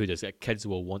 the likelihood is that kids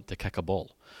will want to kick a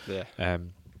ball. Yeah.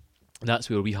 And that's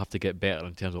where we have to get better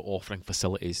in terms of offering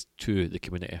facilities to the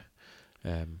community.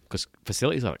 Because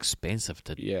facilities are expensive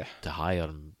to hire,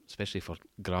 especially for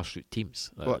grassroots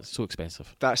teams. It's so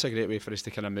expensive. That's a great way for us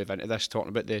to kind of move into this, talking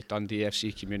about the Dundee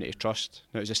FC Community Trust.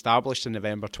 Now, it was established in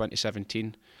November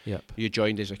 2017. You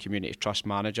joined as a community trust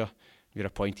manager. You were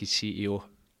appointed CEO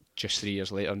just 3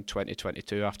 years later in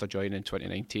 2022 after joining in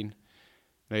 2019.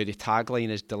 Now, the tagline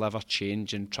is deliver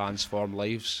change and transform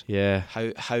lives. Yeah.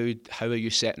 How are you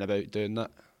setting about doing that?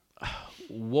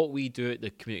 What we do at the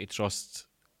Community Trust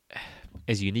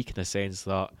is unique in the sense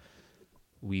that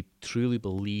we truly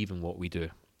believe in what we do.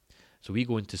 So we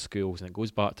go into schools, and it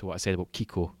goes back to what I said about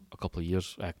Kiko a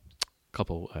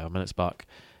couple of minutes back,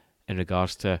 in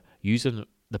regards to using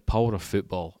the power of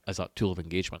football as that tool of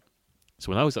engagement. So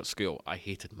when I was at school, I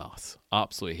hated maths,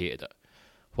 absolutely hated it.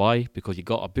 Why? Because you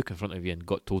got a book in front of you and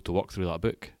got told to work through that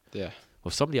book. Yeah. Well,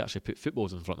 if somebody actually put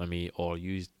footballs in front of me or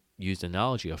used the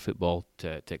analogy of football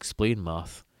to explain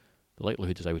math, the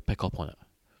likelihood is I would pick up on it.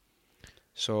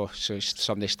 So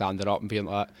somebody standing up and being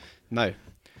like, now,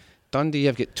 Dundee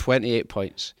have got 28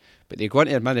 points, but they go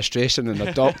into administration and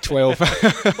they're top 12.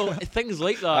 Well, things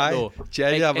like that, though.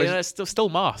 And it's still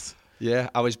maths. Yeah,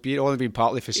 I was only being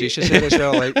partly facetious there as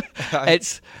well.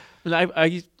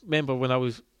 I remember when I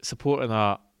was supporting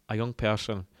a young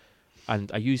person,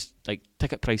 and I used like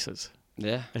ticket prices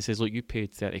Yeah. And says, look, you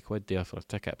paid £30 there for a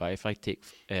ticket, but if I take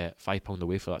 £5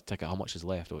 away for that ticket, how much is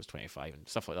left? Oh, it's 25 and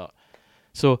stuff like that.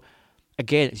 So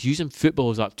again, it's using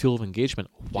football as that tool of engagement.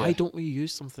 Why don't we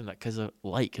use something that kids are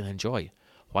like and enjoy?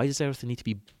 Why does everything need to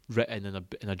be written in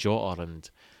a jotter? And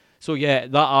so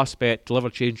that aspect, deliver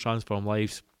change, transform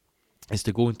lives, is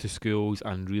to go into schools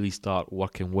and really start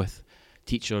working with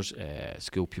teachers,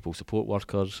 school pupil support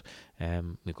workers.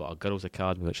 We've got a girls'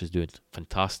 academy which is doing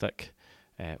fantastic.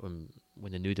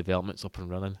 When the new development's up and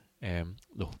running,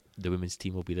 the women's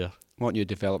team will be there. What new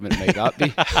development might that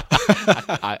be?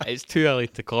 It's too early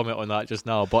to comment on that just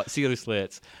now, but seriously,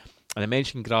 and I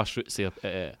mentioned grassroots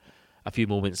a few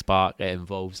moments back. It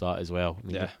involves that as well. I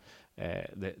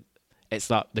mean, it's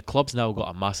that the club's now got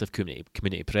a massive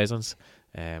community presence.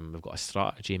 We've got a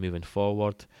strategy moving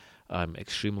forward. I'm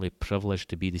extremely privileged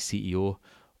to be the CEO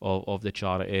of the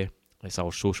charity. It's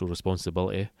our social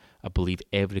responsibility. I believe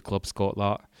every club's got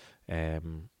that.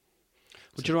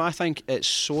 But you know, I think it's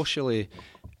socially,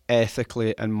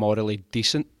 ethically and morally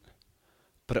decent,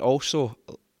 but it also,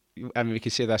 I mean, we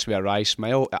could say this with a wry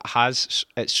smile, it has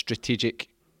its strategic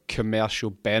commercial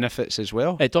benefits as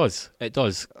well. It does.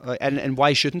 And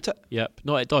why shouldn't it? Yep.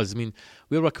 No, it does. I mean,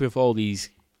 we're working with all these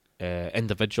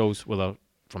individuals, whether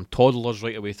from toddlers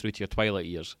right away through to your twilight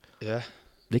years. Yeah.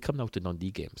 They come now to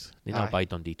Dundee games. They now buy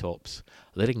Dundee tops.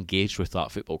 They're engaged with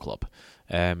that football club.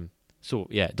 So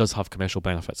it does have commercial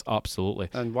benefits, absolutely.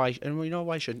 And why? And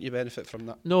why shouldn't you benefit from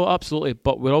that? No, absolutely.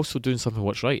 But we're also doing something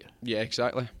what's right. Yeah,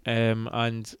 exactly.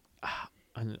 And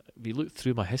if you look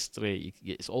through my history,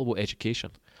 it's all about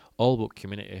education, all about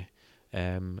community.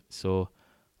 And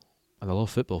I love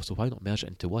football, so why not merge it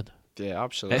into one? Yeah,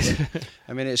 absolutely.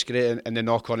 I mean, it's great, and the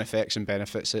knock-on effects and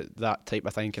benefits that type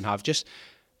of thing can have. Just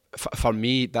for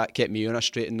me, that kept me on a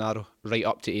straight and narrow right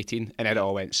up to 18, and then it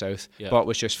all went south. Yeah. But it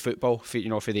was just football, for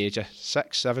the age of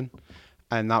 6, 7,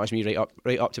 and that was me right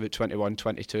up to about 21,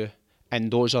 22.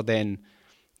 And those are then,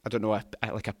 I don't know,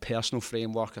 like a personal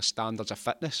framework of standards of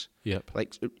fitness. Yep.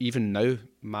 Like even now,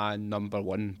 my number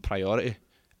one priority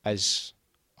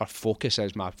our focus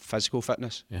is my physical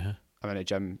fitness. Yeah. I'm in a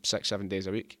gym 6-7 days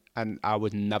a week, and I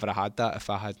would never have had that if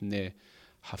I hadn't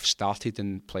have started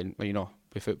in playing,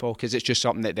 with football, because it's just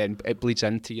something that then it bleeds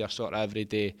into your sort of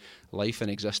everyday life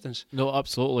and existence. No,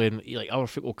 absolutely, and like our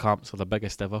football camps are the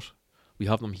biggest ever. We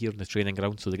have them here in the training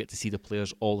ground, so they get to see the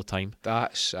players all the time.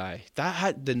 That's that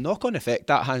had the knock-on effect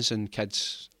that has on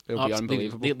kids. It'll be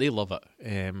unbelievable. They love it.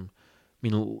 I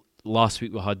mean, last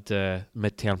week we had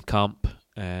mid-term camp,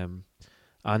 and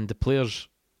the players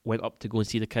went up to go and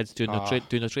see the kids doing their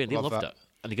training. They loved it.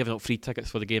 And they're giving out free tickets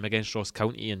for the game against Ross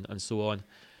County and so on.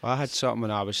 Well, I had something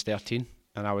when I was 13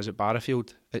 and I was at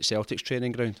Barrafield at Celtic's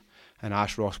training ground, and I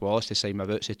asked Ross Wallace to sign my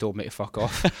boots. He told me to fuck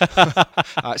off.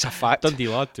 That's a fact. Dundee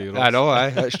lad too, Ross. I know,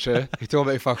 that's true. He told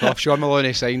me to fuck off. Sean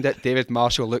Maloney signed it. David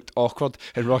Marshall looked awkward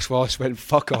and Ross Wallace went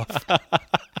fuck off.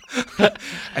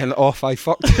 And off I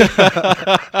fucked.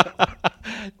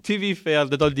 To be fair,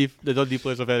 the Dundee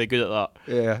players are very good at that.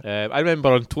 Yeah. I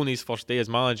remember on Tony's first day as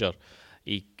manager,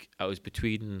 it was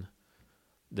between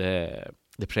the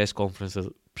press conferences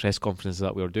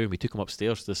that we were doing. We took him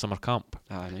upstairs to the summer camp.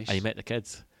 Ah, nice. And he met the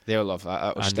kids. They'll love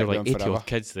that. And there were like 80-odd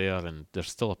kids there, and there's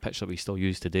still a picture we still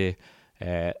use today.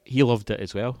 He loved it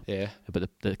as well. Yeah. But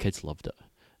the kids loved it.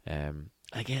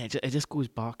 Again, it just goes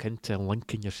back into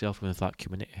linking yourself with that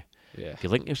community. Yeah. If you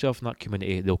link yourself in that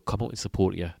community, they'll come out and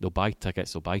support you. They'll buy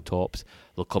tickets, they'll buy tops,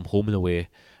 they'll come home and away,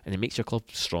 and it makes your club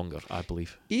stronger, I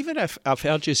believe. Even if, I've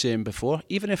heard you saying before,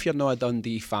 even if you're not a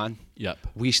Dundee fan, yep,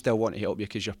 we still want to help you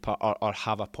because you're part, or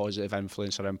have a positive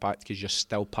influence or impact because you're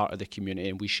still part of the community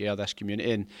and we share this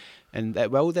community. And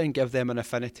it will then give them an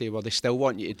affinity where they still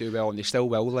want you to do well and they still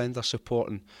will lend their support.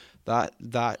 And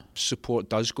that support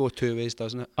does go two ways,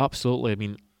 doesn't it? Absolutely. I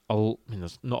mean,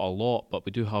 there's not a lot, but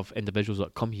we do have individuals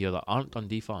that come here that aren't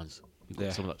Dundee fans. Yeah.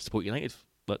 Some that support United,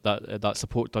 that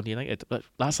support Dundee United.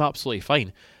 That's absolutely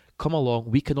fine. Come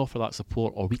along. We can offer that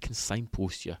support, or we can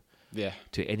signpost you. Yeah.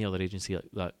 To any other agency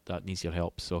that needs your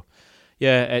help. So,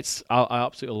 yeah, I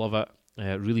absolutely love it.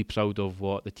 Really proud of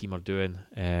what the team are doing.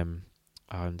 And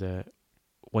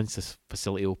once this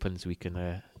facility opens, we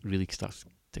can really start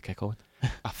to kick on.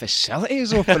 A facility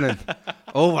is opening.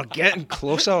 Oh, we're getting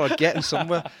closer. We're getting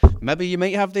somewhere. Maybe you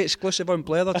might have the exclusive on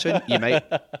Blair soon. You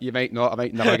might not. I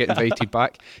might never get invited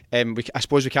back. I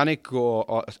suppose we can't go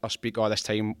or speak all this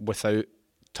time without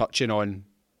touching on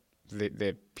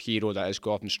the hero that is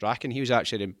Gordon Strachan. He was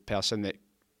actually the person that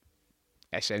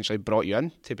essentially brought you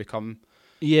in to become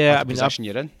the position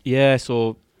you're in. Yeah,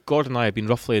 so Gordon and I have been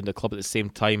roughly in the club at the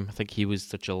same time. I think he was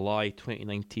the July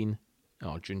 2019.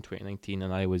 June 2019,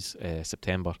 and I was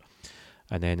September.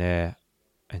 And then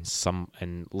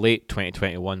in late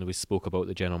 2021 we spoke about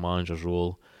the general manager's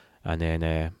role, and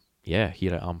then here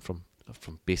I am from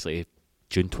basically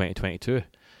June 2022.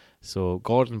 So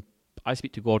Gordon, I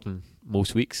speak to Gordon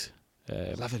most weeks.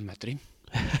 Living my dream.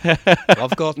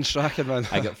 Love Gordon Strachan, man.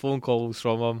 I get phone calls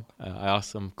from him. I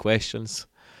ask him questions.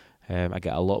 I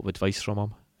get a lot of advice from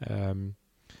him.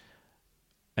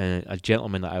 And a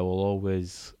gentleman that I will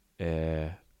always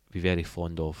be very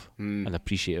fond of and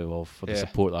appreciative of for the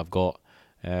support that I've got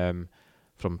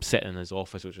from sitting in his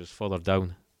office, which is further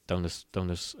down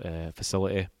this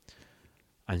facility,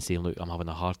 and saying, look, I'm having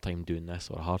a hard time doing this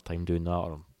or a hard time doing that,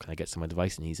 or can I get some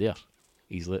advice? And he's there.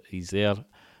 He's there,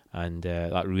 and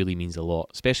that really means a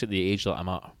lot, especially at the age that I'm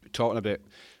at. Talking about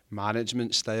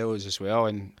management styles as well,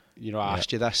 and I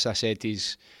asked you this. I said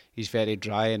he's very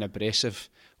dry and abrasive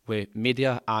with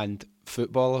media and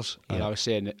footballers, and I was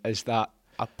saying, is that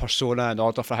a persona in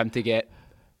order for him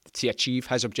to achieve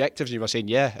his objectives? And you were saying,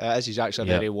 yeah, it is. He's actually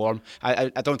very warm. I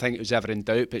don't think it was ever in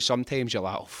doubt, but sometimes you're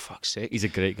like, oh, fuck's sake. He's a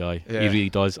great guy. He really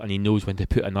does, and he knows when to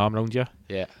put an arm around you.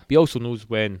 Yeah. But he also knows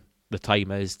when the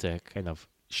time is to kind of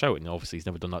shout, and obviously he's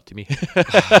never done that to me.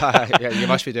 Yeah, you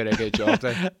must be doing a good job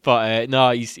then. But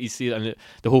no, he's and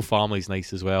the whole family's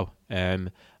nice as well,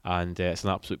 and it's an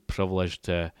absolute privilege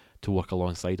to work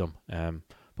alongside him.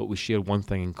 But we share one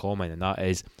thing in common, and that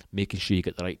is making sure you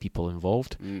get the right people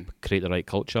involved, create the right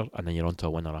culture, and then you're on to a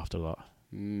winner after that.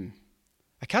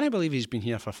 I can't believe he's been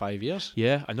here for 5 years.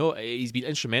 Yeah, I know. He's been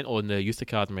instrumental in the youth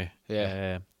academy.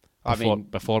 Yeah.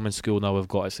 Performance school now we've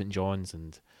got at St John's,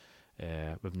 and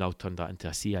we've now turned that into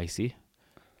a CIC,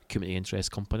 community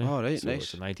interest company. Oh, right, so nice.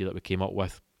 It's an idea that we came up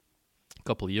with a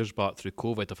couple of years back through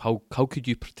COVID of how could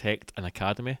you protect an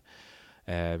academy?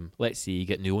 Let's say you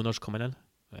get new owners coming in,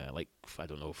 like, I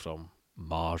don't know, from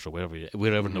Mars or wherever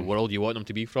in the world you want them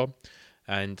to be from,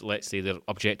 and let's say their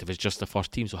objective is just the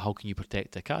first team. So how can you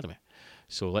protect the academy?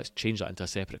 So let's change that into a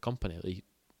separate company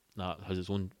that has its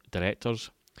own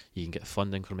directors. You can get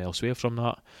funding from elsewhere from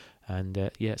that, and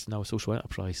it's now a social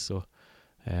enterprise. So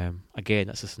again,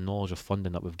 that's this knowledge of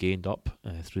funding that we've gained up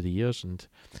through the years, and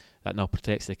that now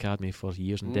protects the academy for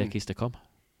years and decades to come.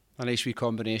 A nice wee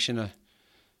combination of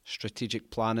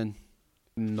strategic planning,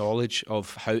 knowledge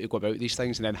of how to go about these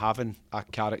things, and then having a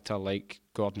character like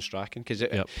Gordon Strachan, because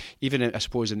even I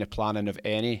suppose in the planning of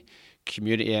any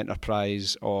community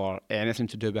enterprise or anything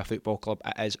to do with a football club,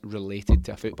 it is related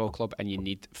to a football club, and you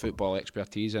need football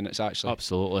expertise, and it's actually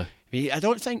absolutely. I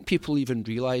don't think people even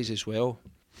realise as well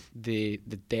the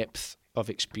depth of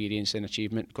experience and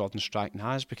achievement Gordon Strachan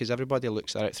has, because everybody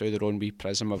looks at it through their own wee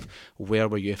prism of where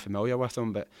were you familiar with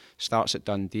him, but starts at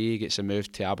Dundee, gets a move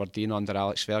to Aberdeen under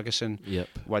Alex Ferguson,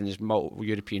 wins multiple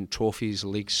European trophies,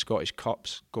 leagues, Scottish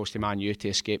Cups, goes to Man U to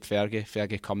escape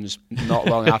Fergie comes not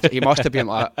long after. He must have been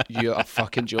like, you are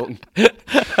fucking joking.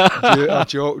 You are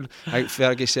joking. I think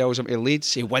Fergie sells him to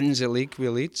Leeds, he wins the league with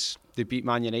Leeds, they beat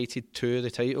Man United to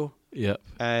the title.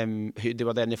 Who they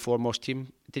were then the foremost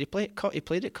team. Did he play at he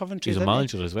played at Coventry? He's a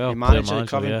manager as well. He managed at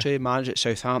Coventry, managed at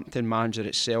Southampton, managed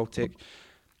at Celtic.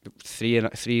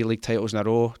 Three league titles in a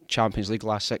row. Champions League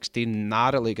last 16,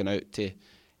 narrowly going out to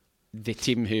the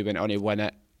team who went on to win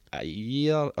it a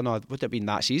year. Oh no, would it have been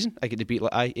that season? I get to beat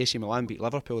AC Milan beat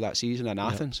Liverpool that season in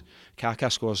Athens. Kaká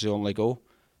scores the only goal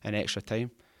in extra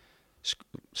time.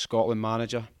 Scotland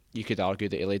manager. You could argue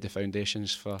that he laid the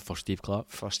foundations for Steve Clarke.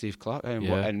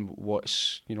 And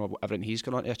what's everything he's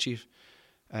gone on to achieve.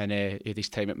 And he had his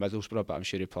time at Middlesbrough, but I'm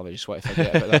sure he probably just want to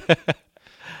forget about that.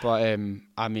 But a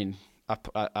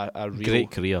real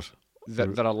great career.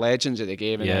 There are legends of the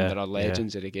game, and there are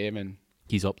legends of the game, and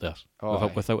he's up there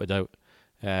without a doubt.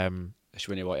 It's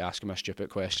when you want to ask him a stupid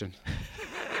question.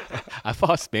 I've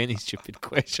asked many stupid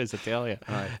questions, I tell you.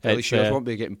 At least yours won't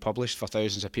be getting published for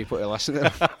thousands of people to listen to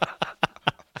them.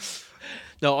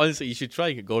 No, honestly, you should try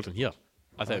and get Gordon here.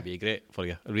 I think it would be great for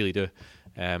you. I really do.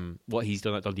 What he's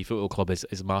done at Dundee Football Club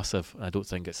is massive, and I don't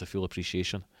think it's a full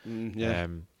appreciation.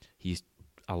 He's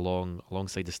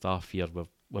alongside the staff here.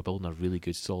 We're building a really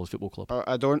good, solid football club.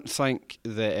 I don't think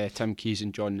that Tim Keyes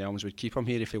and John Nelms would keep him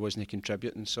here if he wasn't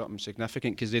contributing something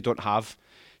significant, because they don't have,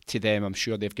 to them, I'm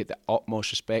sure they've got the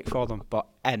utmost respect for them, but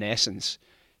in essence,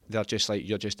 they're just like,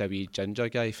 you're just a wee ginger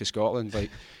guy for Scotland. Like,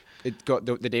 it got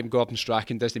the name Gordon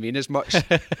Strachan doesn't mean as much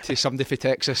to somebody for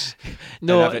Texas.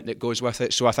 No, and everything that goes with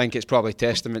it. So I think it's probably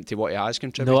testament to what he has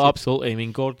contributed. No, absolutely. I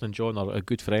mean, Gordon and John are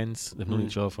good friends. They've known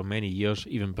each other for many years,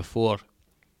 even before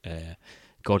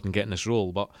Gordon getting this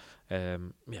role. But I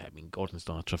mean, Gordon's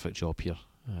done a terrific job here.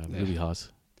 Really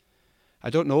has.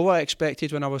 I don't know what I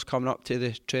expected when I was coming up to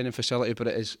the training facility, but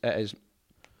it is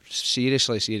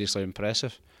seriously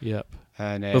impressive. Yep.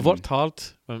 And we've worked hard.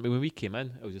 When we came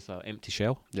in, it was just an empty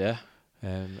shell. Yeah.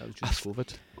 That was just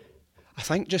COVID. I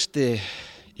think just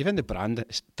even the brand,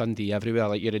 it's Dundee everywhere.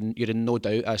 Like you're in no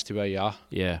doubt as to where you are.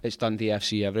 Yeah. It's Dundee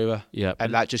FC everywhere. Yeah.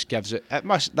 And that just gives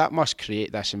that must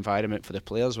create this environment for the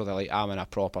players where they're like, I'm in a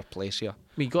proper place here.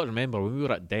 I mean, you got to remember, when we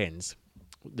were at Dens,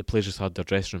 the players just had their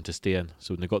dressing room to stay in.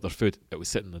 So when they got their food, it was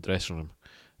sitting in the dressing room.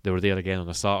 They were there again on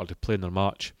a Saturday playing their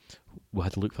match. We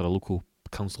had to look for a local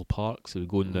council park, so we'd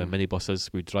go in the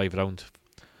minibuses, we'd drive around,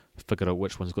 figure out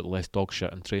which one's got the less dog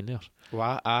shit and train there.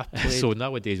 Well, So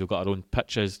nowadays we've got our own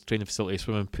pitches, training facility,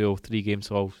 swimming pool, 3 games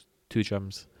halls, 2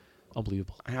 gyms.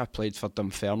 Unbelievable. I played for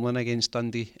Dunfermline against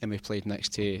Dundee, and we played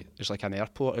next to, there's like an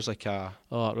airport, there's like a...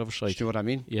 Oh, at Riverside. Do you know what I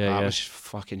mean? Yeah, That was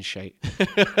fucking shite.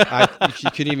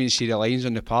 You couldn't even see the lines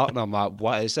on the park, and I'm like,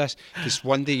 what is this? Because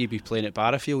one day you'd be playing at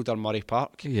Barrowfield or Murray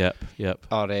Park. Yep.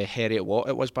 Or Heriot Watt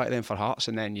it was back then for Hearts,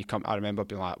 and then I remember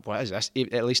being like, what is this?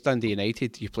 At least Dundee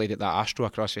United, you played at that Astro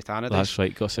across the Canada. That's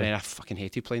right, got And then I fucking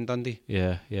hated playing Dundee.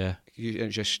 Yeah. It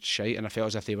was just shite, and I felt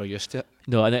as if they were used to it.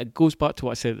 No, and it goes back to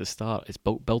what I said at the start. It's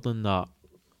building that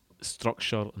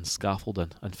structure and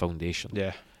scaffolding and foundation.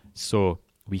 Yeah. So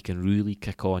we can really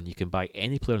kick on. You can buy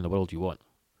any player in the world you want,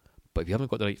 but if you haven't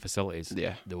got the right facilities,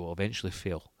 they will eventually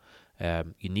fail.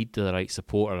 You need the right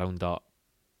support around that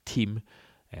team,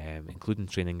 including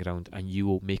training ground, and you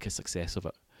will make a success of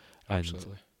it.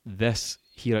 Absolutely. And this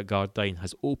here at Gardyne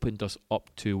has opened us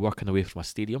up to working away from a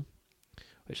stadium,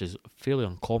 which is fairly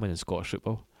uncommon in Scottish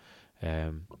football.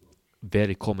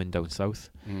 Very common down south,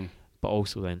 but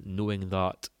also then knowing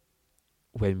that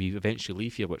when we eventually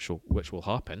leave here, which will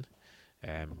happen,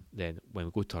 then when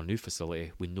we go to our new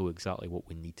facility, we know exactly what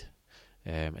we need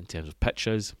in terms of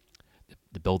pitches,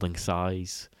 the building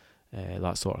size,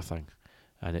 that sort of thing.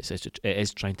 And it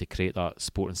is trying to create that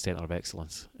sporting centre of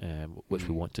excellence, which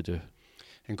we want to do.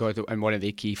 And one of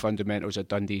the key fundamentals of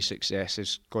Dundee's success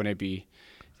is going to be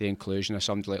the inclusion of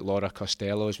somebody like Laura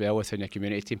Costello as well within the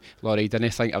community team. Laura, you didn't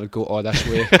think I would go all this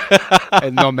way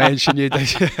and not mention you,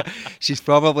 did you? She's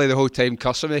probably the whole time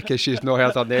cursing me because she's not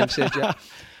heard her name said yet.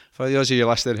 For those of you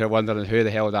listening who are wondering who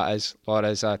the hell that is, Laura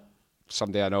is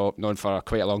somebody I known for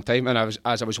quite a long time. And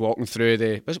as I was walking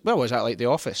through was that like the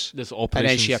office? This operations, and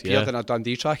then she appeared in a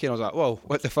Dundee trackie, and I was like, whoa,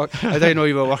 what the fuck? I didn't know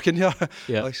you were working here.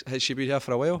 Yeah. Like, has she been here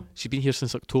for a while? She's been here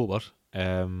since October.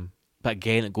 But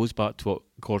again, it goes back to what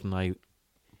Gordon and I,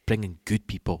 bringing good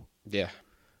people. Yeah.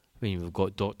 I mean, we've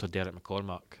got Dr. Derek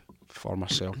McCormack, former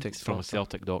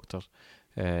Celtic doctor.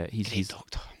 He's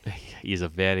doctor. He's a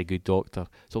very good doctor.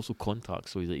 It's also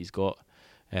contacts, so he's got.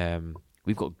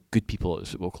 We've got good people at the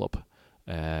football club,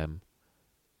 and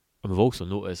we've also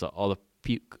noticed that other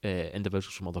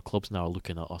individuals from other clubs now are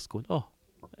looking at us, going, "Oh,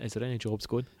 is there any jobs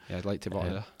going?" Yeah, I'd like to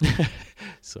work there.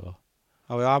 So,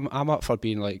 I'm up for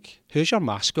being like, who's your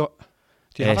mascot?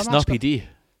 Do you have a Snappy mascot? D.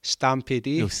 Stampy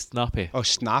D. No, Snappy. Oh,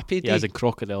 Snappy D. Yeah, as in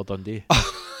Crocodile Dundee.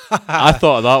 I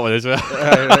thought of that one as well.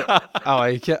 Right. I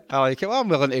like it. Well, I'm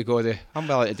willing to go there. I'm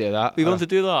willing to do that. We want to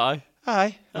do that, aye?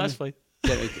 Aye. That's fine.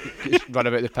 Run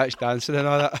about the pitch dancing and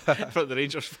all that. In front of the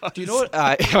Rangers fans. Do you know what?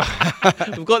 Aye.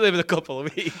 We've got them in a couple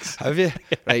of weeks. Have you?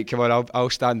 Right, come on, I'll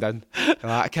stand in.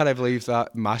 I can't believe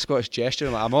that mascot's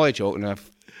gesturing. Like, I'm only joking. If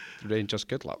Rangers,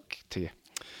 good luck to you.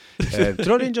 Do you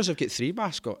know Rangers have got 3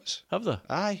 mascots? Have they?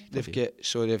 Aye. They've got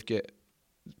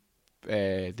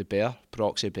the bear,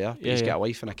 Proxy Bear. Yeah, he's got a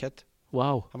wife and a kid.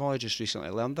 Wow. I've only just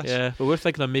recently learned this. Yeah, but we're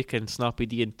thinking of making Snappy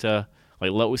D into like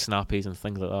little Snappies and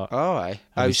things like that. Oh, aye.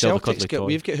 We've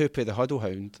got Hoopy the Huddle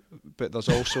Hound, but there's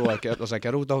also there's a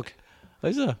girl dog.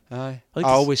 Is there? Aye. I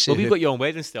always say. Well, we've got you on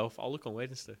Wednesday. I'll look on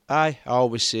Wednesday. Aye. I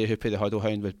always say Hoopy the Huddle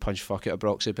Hound would punch fuck out of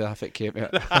Proxy Bear if it came to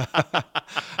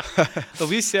it. Well,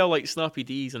 we sell like Snappy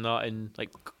Ds and that in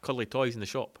like cuddly toys in the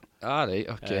shop. Ah, right,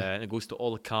 okay. And it goes to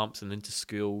all the camps and into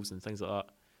schools and things like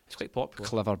that. It's quite popular.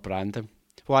 Clever branding.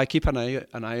 Well, I keep an eye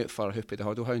out for Hoopy the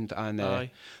Huddle Hound, and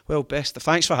well,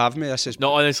 thanks for having me. This is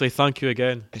no, honestly, thank you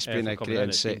again. It's been a great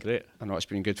insight. It's been great. I know it's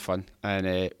been good fun,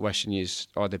 and wishing you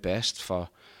all the best for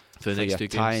the next 2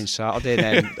 tie games. on Saturday,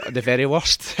 and then the very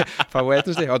worst for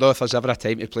Wednesday. Although if there's ever a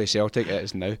time to play Celtic, it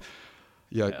is now.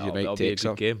 You might take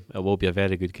some. Game. It will be a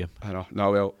very good game. I know.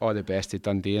 No, well, all the best to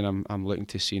Dundee, and I'm looking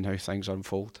to see how things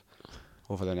unfold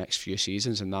over the next few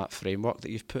seasons in that framework that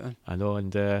you've put in. I know,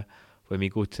 and when we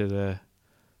go to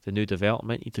the new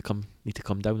development, you need to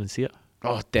come down and see it.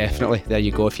 Oh, definitely. There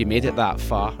you go. If you made it that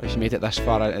far, if you made it this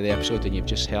far into the episode and you've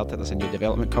just heard that there's a new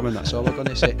development coming, that's all we're going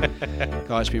to say.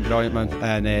 No, it's been brilliant, man.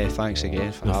 And thanks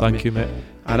again for having me. Thank you, mate.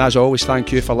 And as always,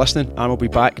 thank you for listening. And we'll be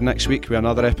back next week with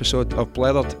another episode of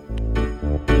Blethered.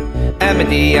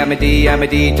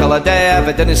 M-A-D till a day. If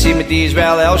I didn't see my D's,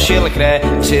 well, I'll surely cry.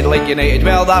 If said like United,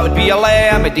 well, that would be a lie.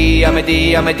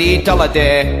 M-A-D till a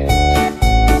day.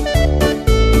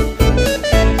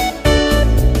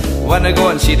 When I go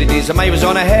and see the D's, I was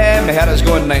on a hair. My hair is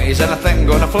going 90s and I think I'm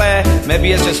gonna flare.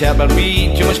 Maybe it's just Herbert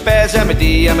being too much spares.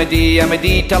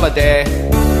 M-A-D till a day.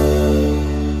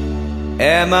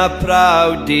 I'm a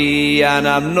proud D and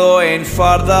I'm knowing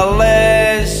for the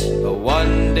less. But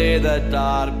one day the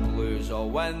dark blues will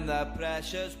win the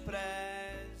precious prize.